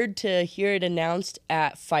 It's weird to hear it announced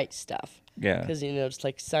at fight stuff. Yeah. Because it's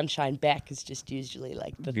like Sunshine Beck is just usually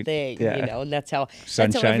like the thing, Yeah. And that's how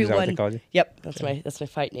Sunshine, everyone. is that what they call you? Yep, that's my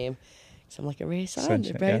fight name. So I'm like a ray of sun,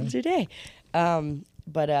 it brightens your day.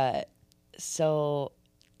 So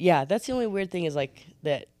yeah, that's the only weird thing is like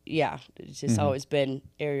that. Yeah, it's just always been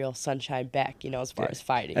Ariel Sunshine Beck, as far as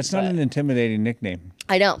fighting. That's not an intimidating nickname.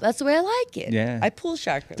 I know. That's the way I like it. Yeah. I pull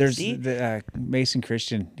chakras. There's see? the Mason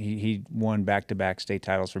Christian. He won back-to-back state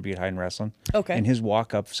titles for Butte High in wrestling. Okay. And his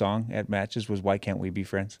walk-up song at matches was "Why Can't We Be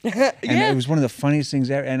Friends?" And it was one of the funniest things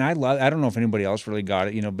ever. And I don't know if anybody else really got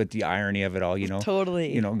it, but the irony of it all,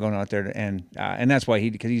 Totally. Going out there and that's why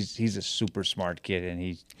because he's a super smart kid and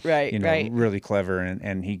he's really clever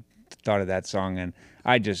and he thought of that song and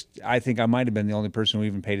I think I might have been the only person who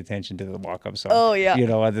even paid attention to the walk-up song. Oh yeah.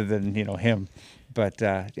 Other than him. But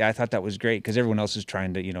I thought that was great because everyone else is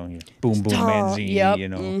trying to, boom boom Manzini,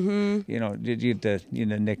 did you get the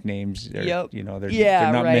nicknames? They're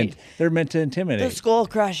not meant. They're meant to intimidate. The Skull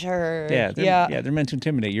Crusher. Yeah, they're meant to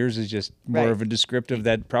intimidate. Yours is just more of a descriptive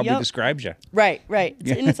that probably describes you. Right.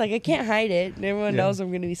 And it's like I can't hide it. And everyone knows I'm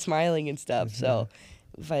going to be smiling and stuff. So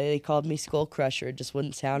if they called me Skull Crusher, it just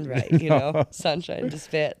wouldn't sound right. Sunshine just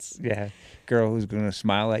fits. Yeah. Girl who's going to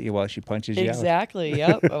smile at you while she punches you out. Exactly,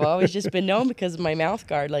 yep. I've always just been known because of my mouth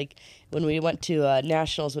guard. Like when we went to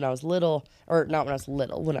nationals when I was little, or not when I was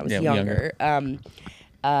little, when I was younger.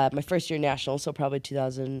 My first year nationals, so probably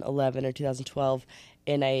 2011 or 2012.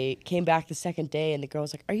 And I came back the second day, and the girl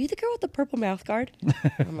was like, "Are you the girl with the purple mouth guard?"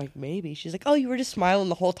 I'm like, "Maybe." She's like, "Oh, you were just smiling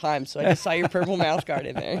the whole time, so I just saw your purple mouth guard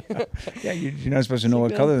in there." Yeah, you're not supposed to know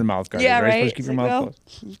what color the mouth guard is, right? You're supposed to keep your mouth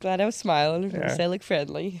closed. I'm glad I was smiling. I look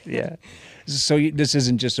friendly. Yeah. So this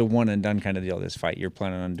isn't just a one and done kind of deal, this fight. You're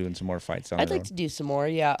planning on doing some more fights on I'd like to do some more,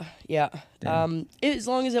 yeah. As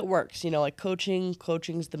long as it works, like coaching's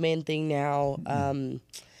the main thing now.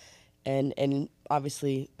 And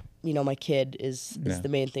obviously, my kid is the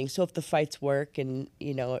main thing. So if the fights work and,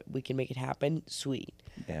 we can make it happen, sweet.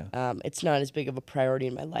 Yeah. It's not as big of a priority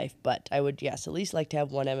in my life, but I would, at least like to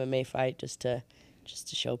have one MMA fight just to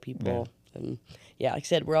show people. Yeah. And like I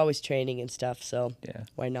said, we're always training and stuff, so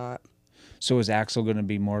why not? So is Axel going to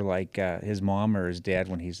be more like his mom or his dad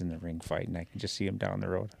when he's in the ring fighting? I can just see him down the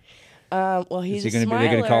road. Well, he's they're going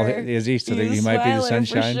to call him, is he? So he might be the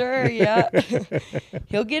Sunshine? For sure, yeah.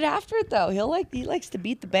 He'll get after it, though. He likes to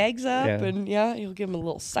beat the bags up, and he'll give him a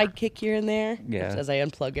little sidekick here and there as I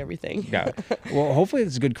unplug everything. Yeah. Well, hopefully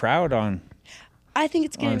it's a good crowd on. I think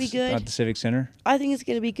it's going to be good. At the Civic Center? I think it's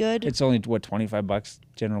going to be good. It's only, $25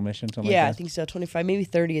 general admission, something like that? Yeah, I think so. 25, maybe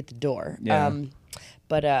 30 at the door. Yeah.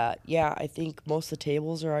 But I think most of the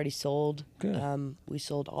tables are already sold. Good. We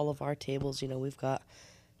sold all of our tables. We've got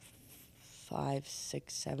 5,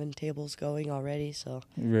 6, 7 tables going already. So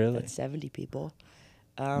really, that's 70 people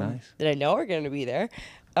nice. That I know are going to be there.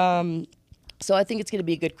 So I think it's going to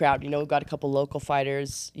be a good crowd. We've got a couple local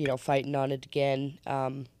fighters, fighting on it again.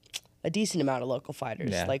 A decent amount of local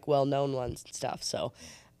fighters, like well-known ones and stuff. So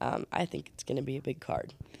I think it's going to be a big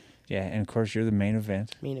card. Yeah, and of course you're the main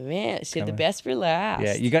event. Main event. Save the best for last.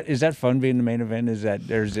 Yeah, is that fun being the main event? Is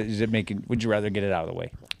it making? Would you rather get it out of the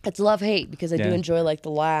way? It's love-hate because I do enjoy like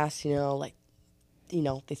the last.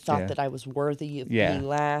 They thought that I was worthy of being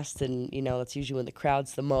last, and that's usually when the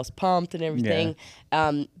crowd's the most pumped and everything.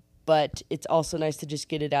 Yeah. But it's also nice to just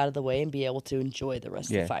get it out of the way and be able to enjoy the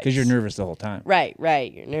rest of the fight. Because you're nervous the whole time. Right.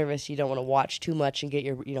 You're nervous. You don't want to watch too much and get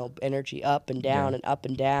your energy up and down and up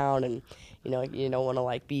and down, and you don't want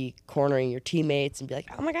to be cornering your teammates and be like,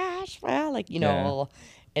 oh my gosh, well, a little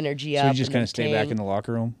energy up. So you just kind of stay back in the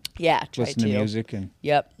locker room. Yeah, listen to music and.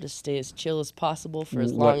 Yep, just stay as chill as possible for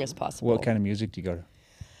as long as possible. What kind of music do you go to?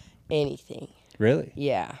 Anything. Really?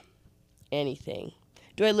 Yeah. Anything.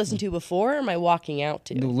 Do I listen to before or am I walking out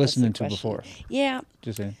to? No, listening to before. Yeah.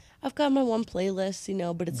 Just saying. I've got my one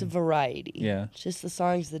playlist, but it's a variety. Yeah. It's just the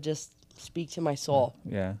songs that just speak to my soul.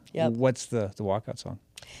 Yeah. Yep. What's the walkout song?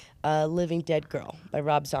 Living Dead Girl by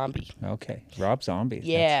Rob Zombie. Okay. Rob Zombie.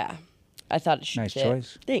 Yeah. I thought it should Nice fit.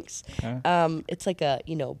 choice. Thanks. It's like a,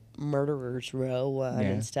 murderer's row one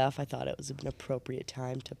and stuff. I thought it was an appropriate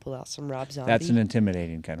time to pull out some Rob Zombie. That's an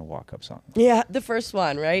intimidating kind of walk-up song. Yeah, the first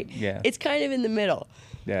one, right? Yeah. It's kind of in the middle.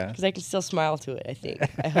 Yeah. Because I can still smile to it, I think.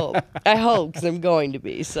 I hope. I hope, because I'm going to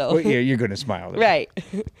be, so. Well, yeah, you're going to smile. Right.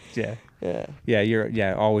 Yeah. Yeah. Yeah,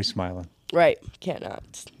 you're always smiling. Right.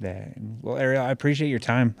 Cannot. Yeah. Well, Ariel, I appreciate your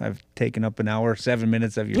time. I've taken up an hour, 7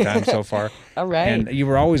 minutes of your time so far. All right. And you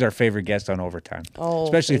were always our favorite guest on Overtime. Oh,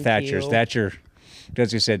 especially thank Thatcher. you. Thatcher,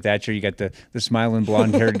 as you said, Thatcher, you got the smiling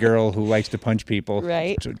blonde-haired girl who likes to punch people.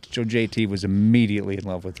 Right. So JT was immediately in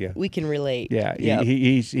love with you. We can relate. Yeah. Yep.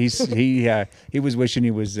 He was wishing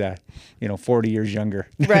he was 40 years younger.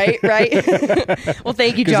 Right. Well,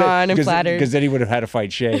 thank you, John. I'm flattered. Because then he would have had to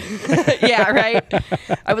fight Shay. Yeah, right.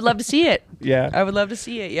 I would love to see it. Yeah. I would love to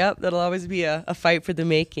see it. Yep. That'll always be a fight for the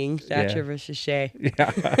making. Thatcher versus Shay. Yeah.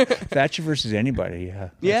 Thatcher versus anybody.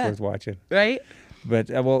 That's worth watching. Right.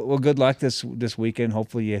 But well, good luck this weekend.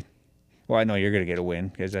 Hopefully I know you're going to get a win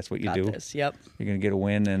because that's what you do. This. Yep. You're going to get a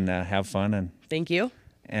win and have fun. And thank you.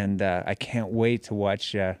 And I can't wait to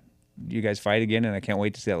watch you guys fight again, and I can't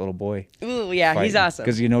wait to see that little boy. Ooh, yeah, fight. He's awesome.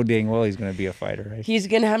 Because dang well he's going to be a fighter, right? He's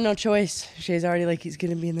going to have no choice. Shay's already he's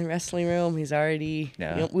going to be in the wrestling room. He's already,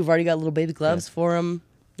 we've already got little baby gloves for him.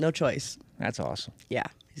 No choice. That's awesome. Yeah,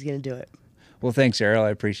 he's going to do it. Well, thanks, Ariel.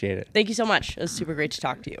 I appreciate it. Thank you so much. It was super great to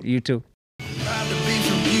talk to you. You too.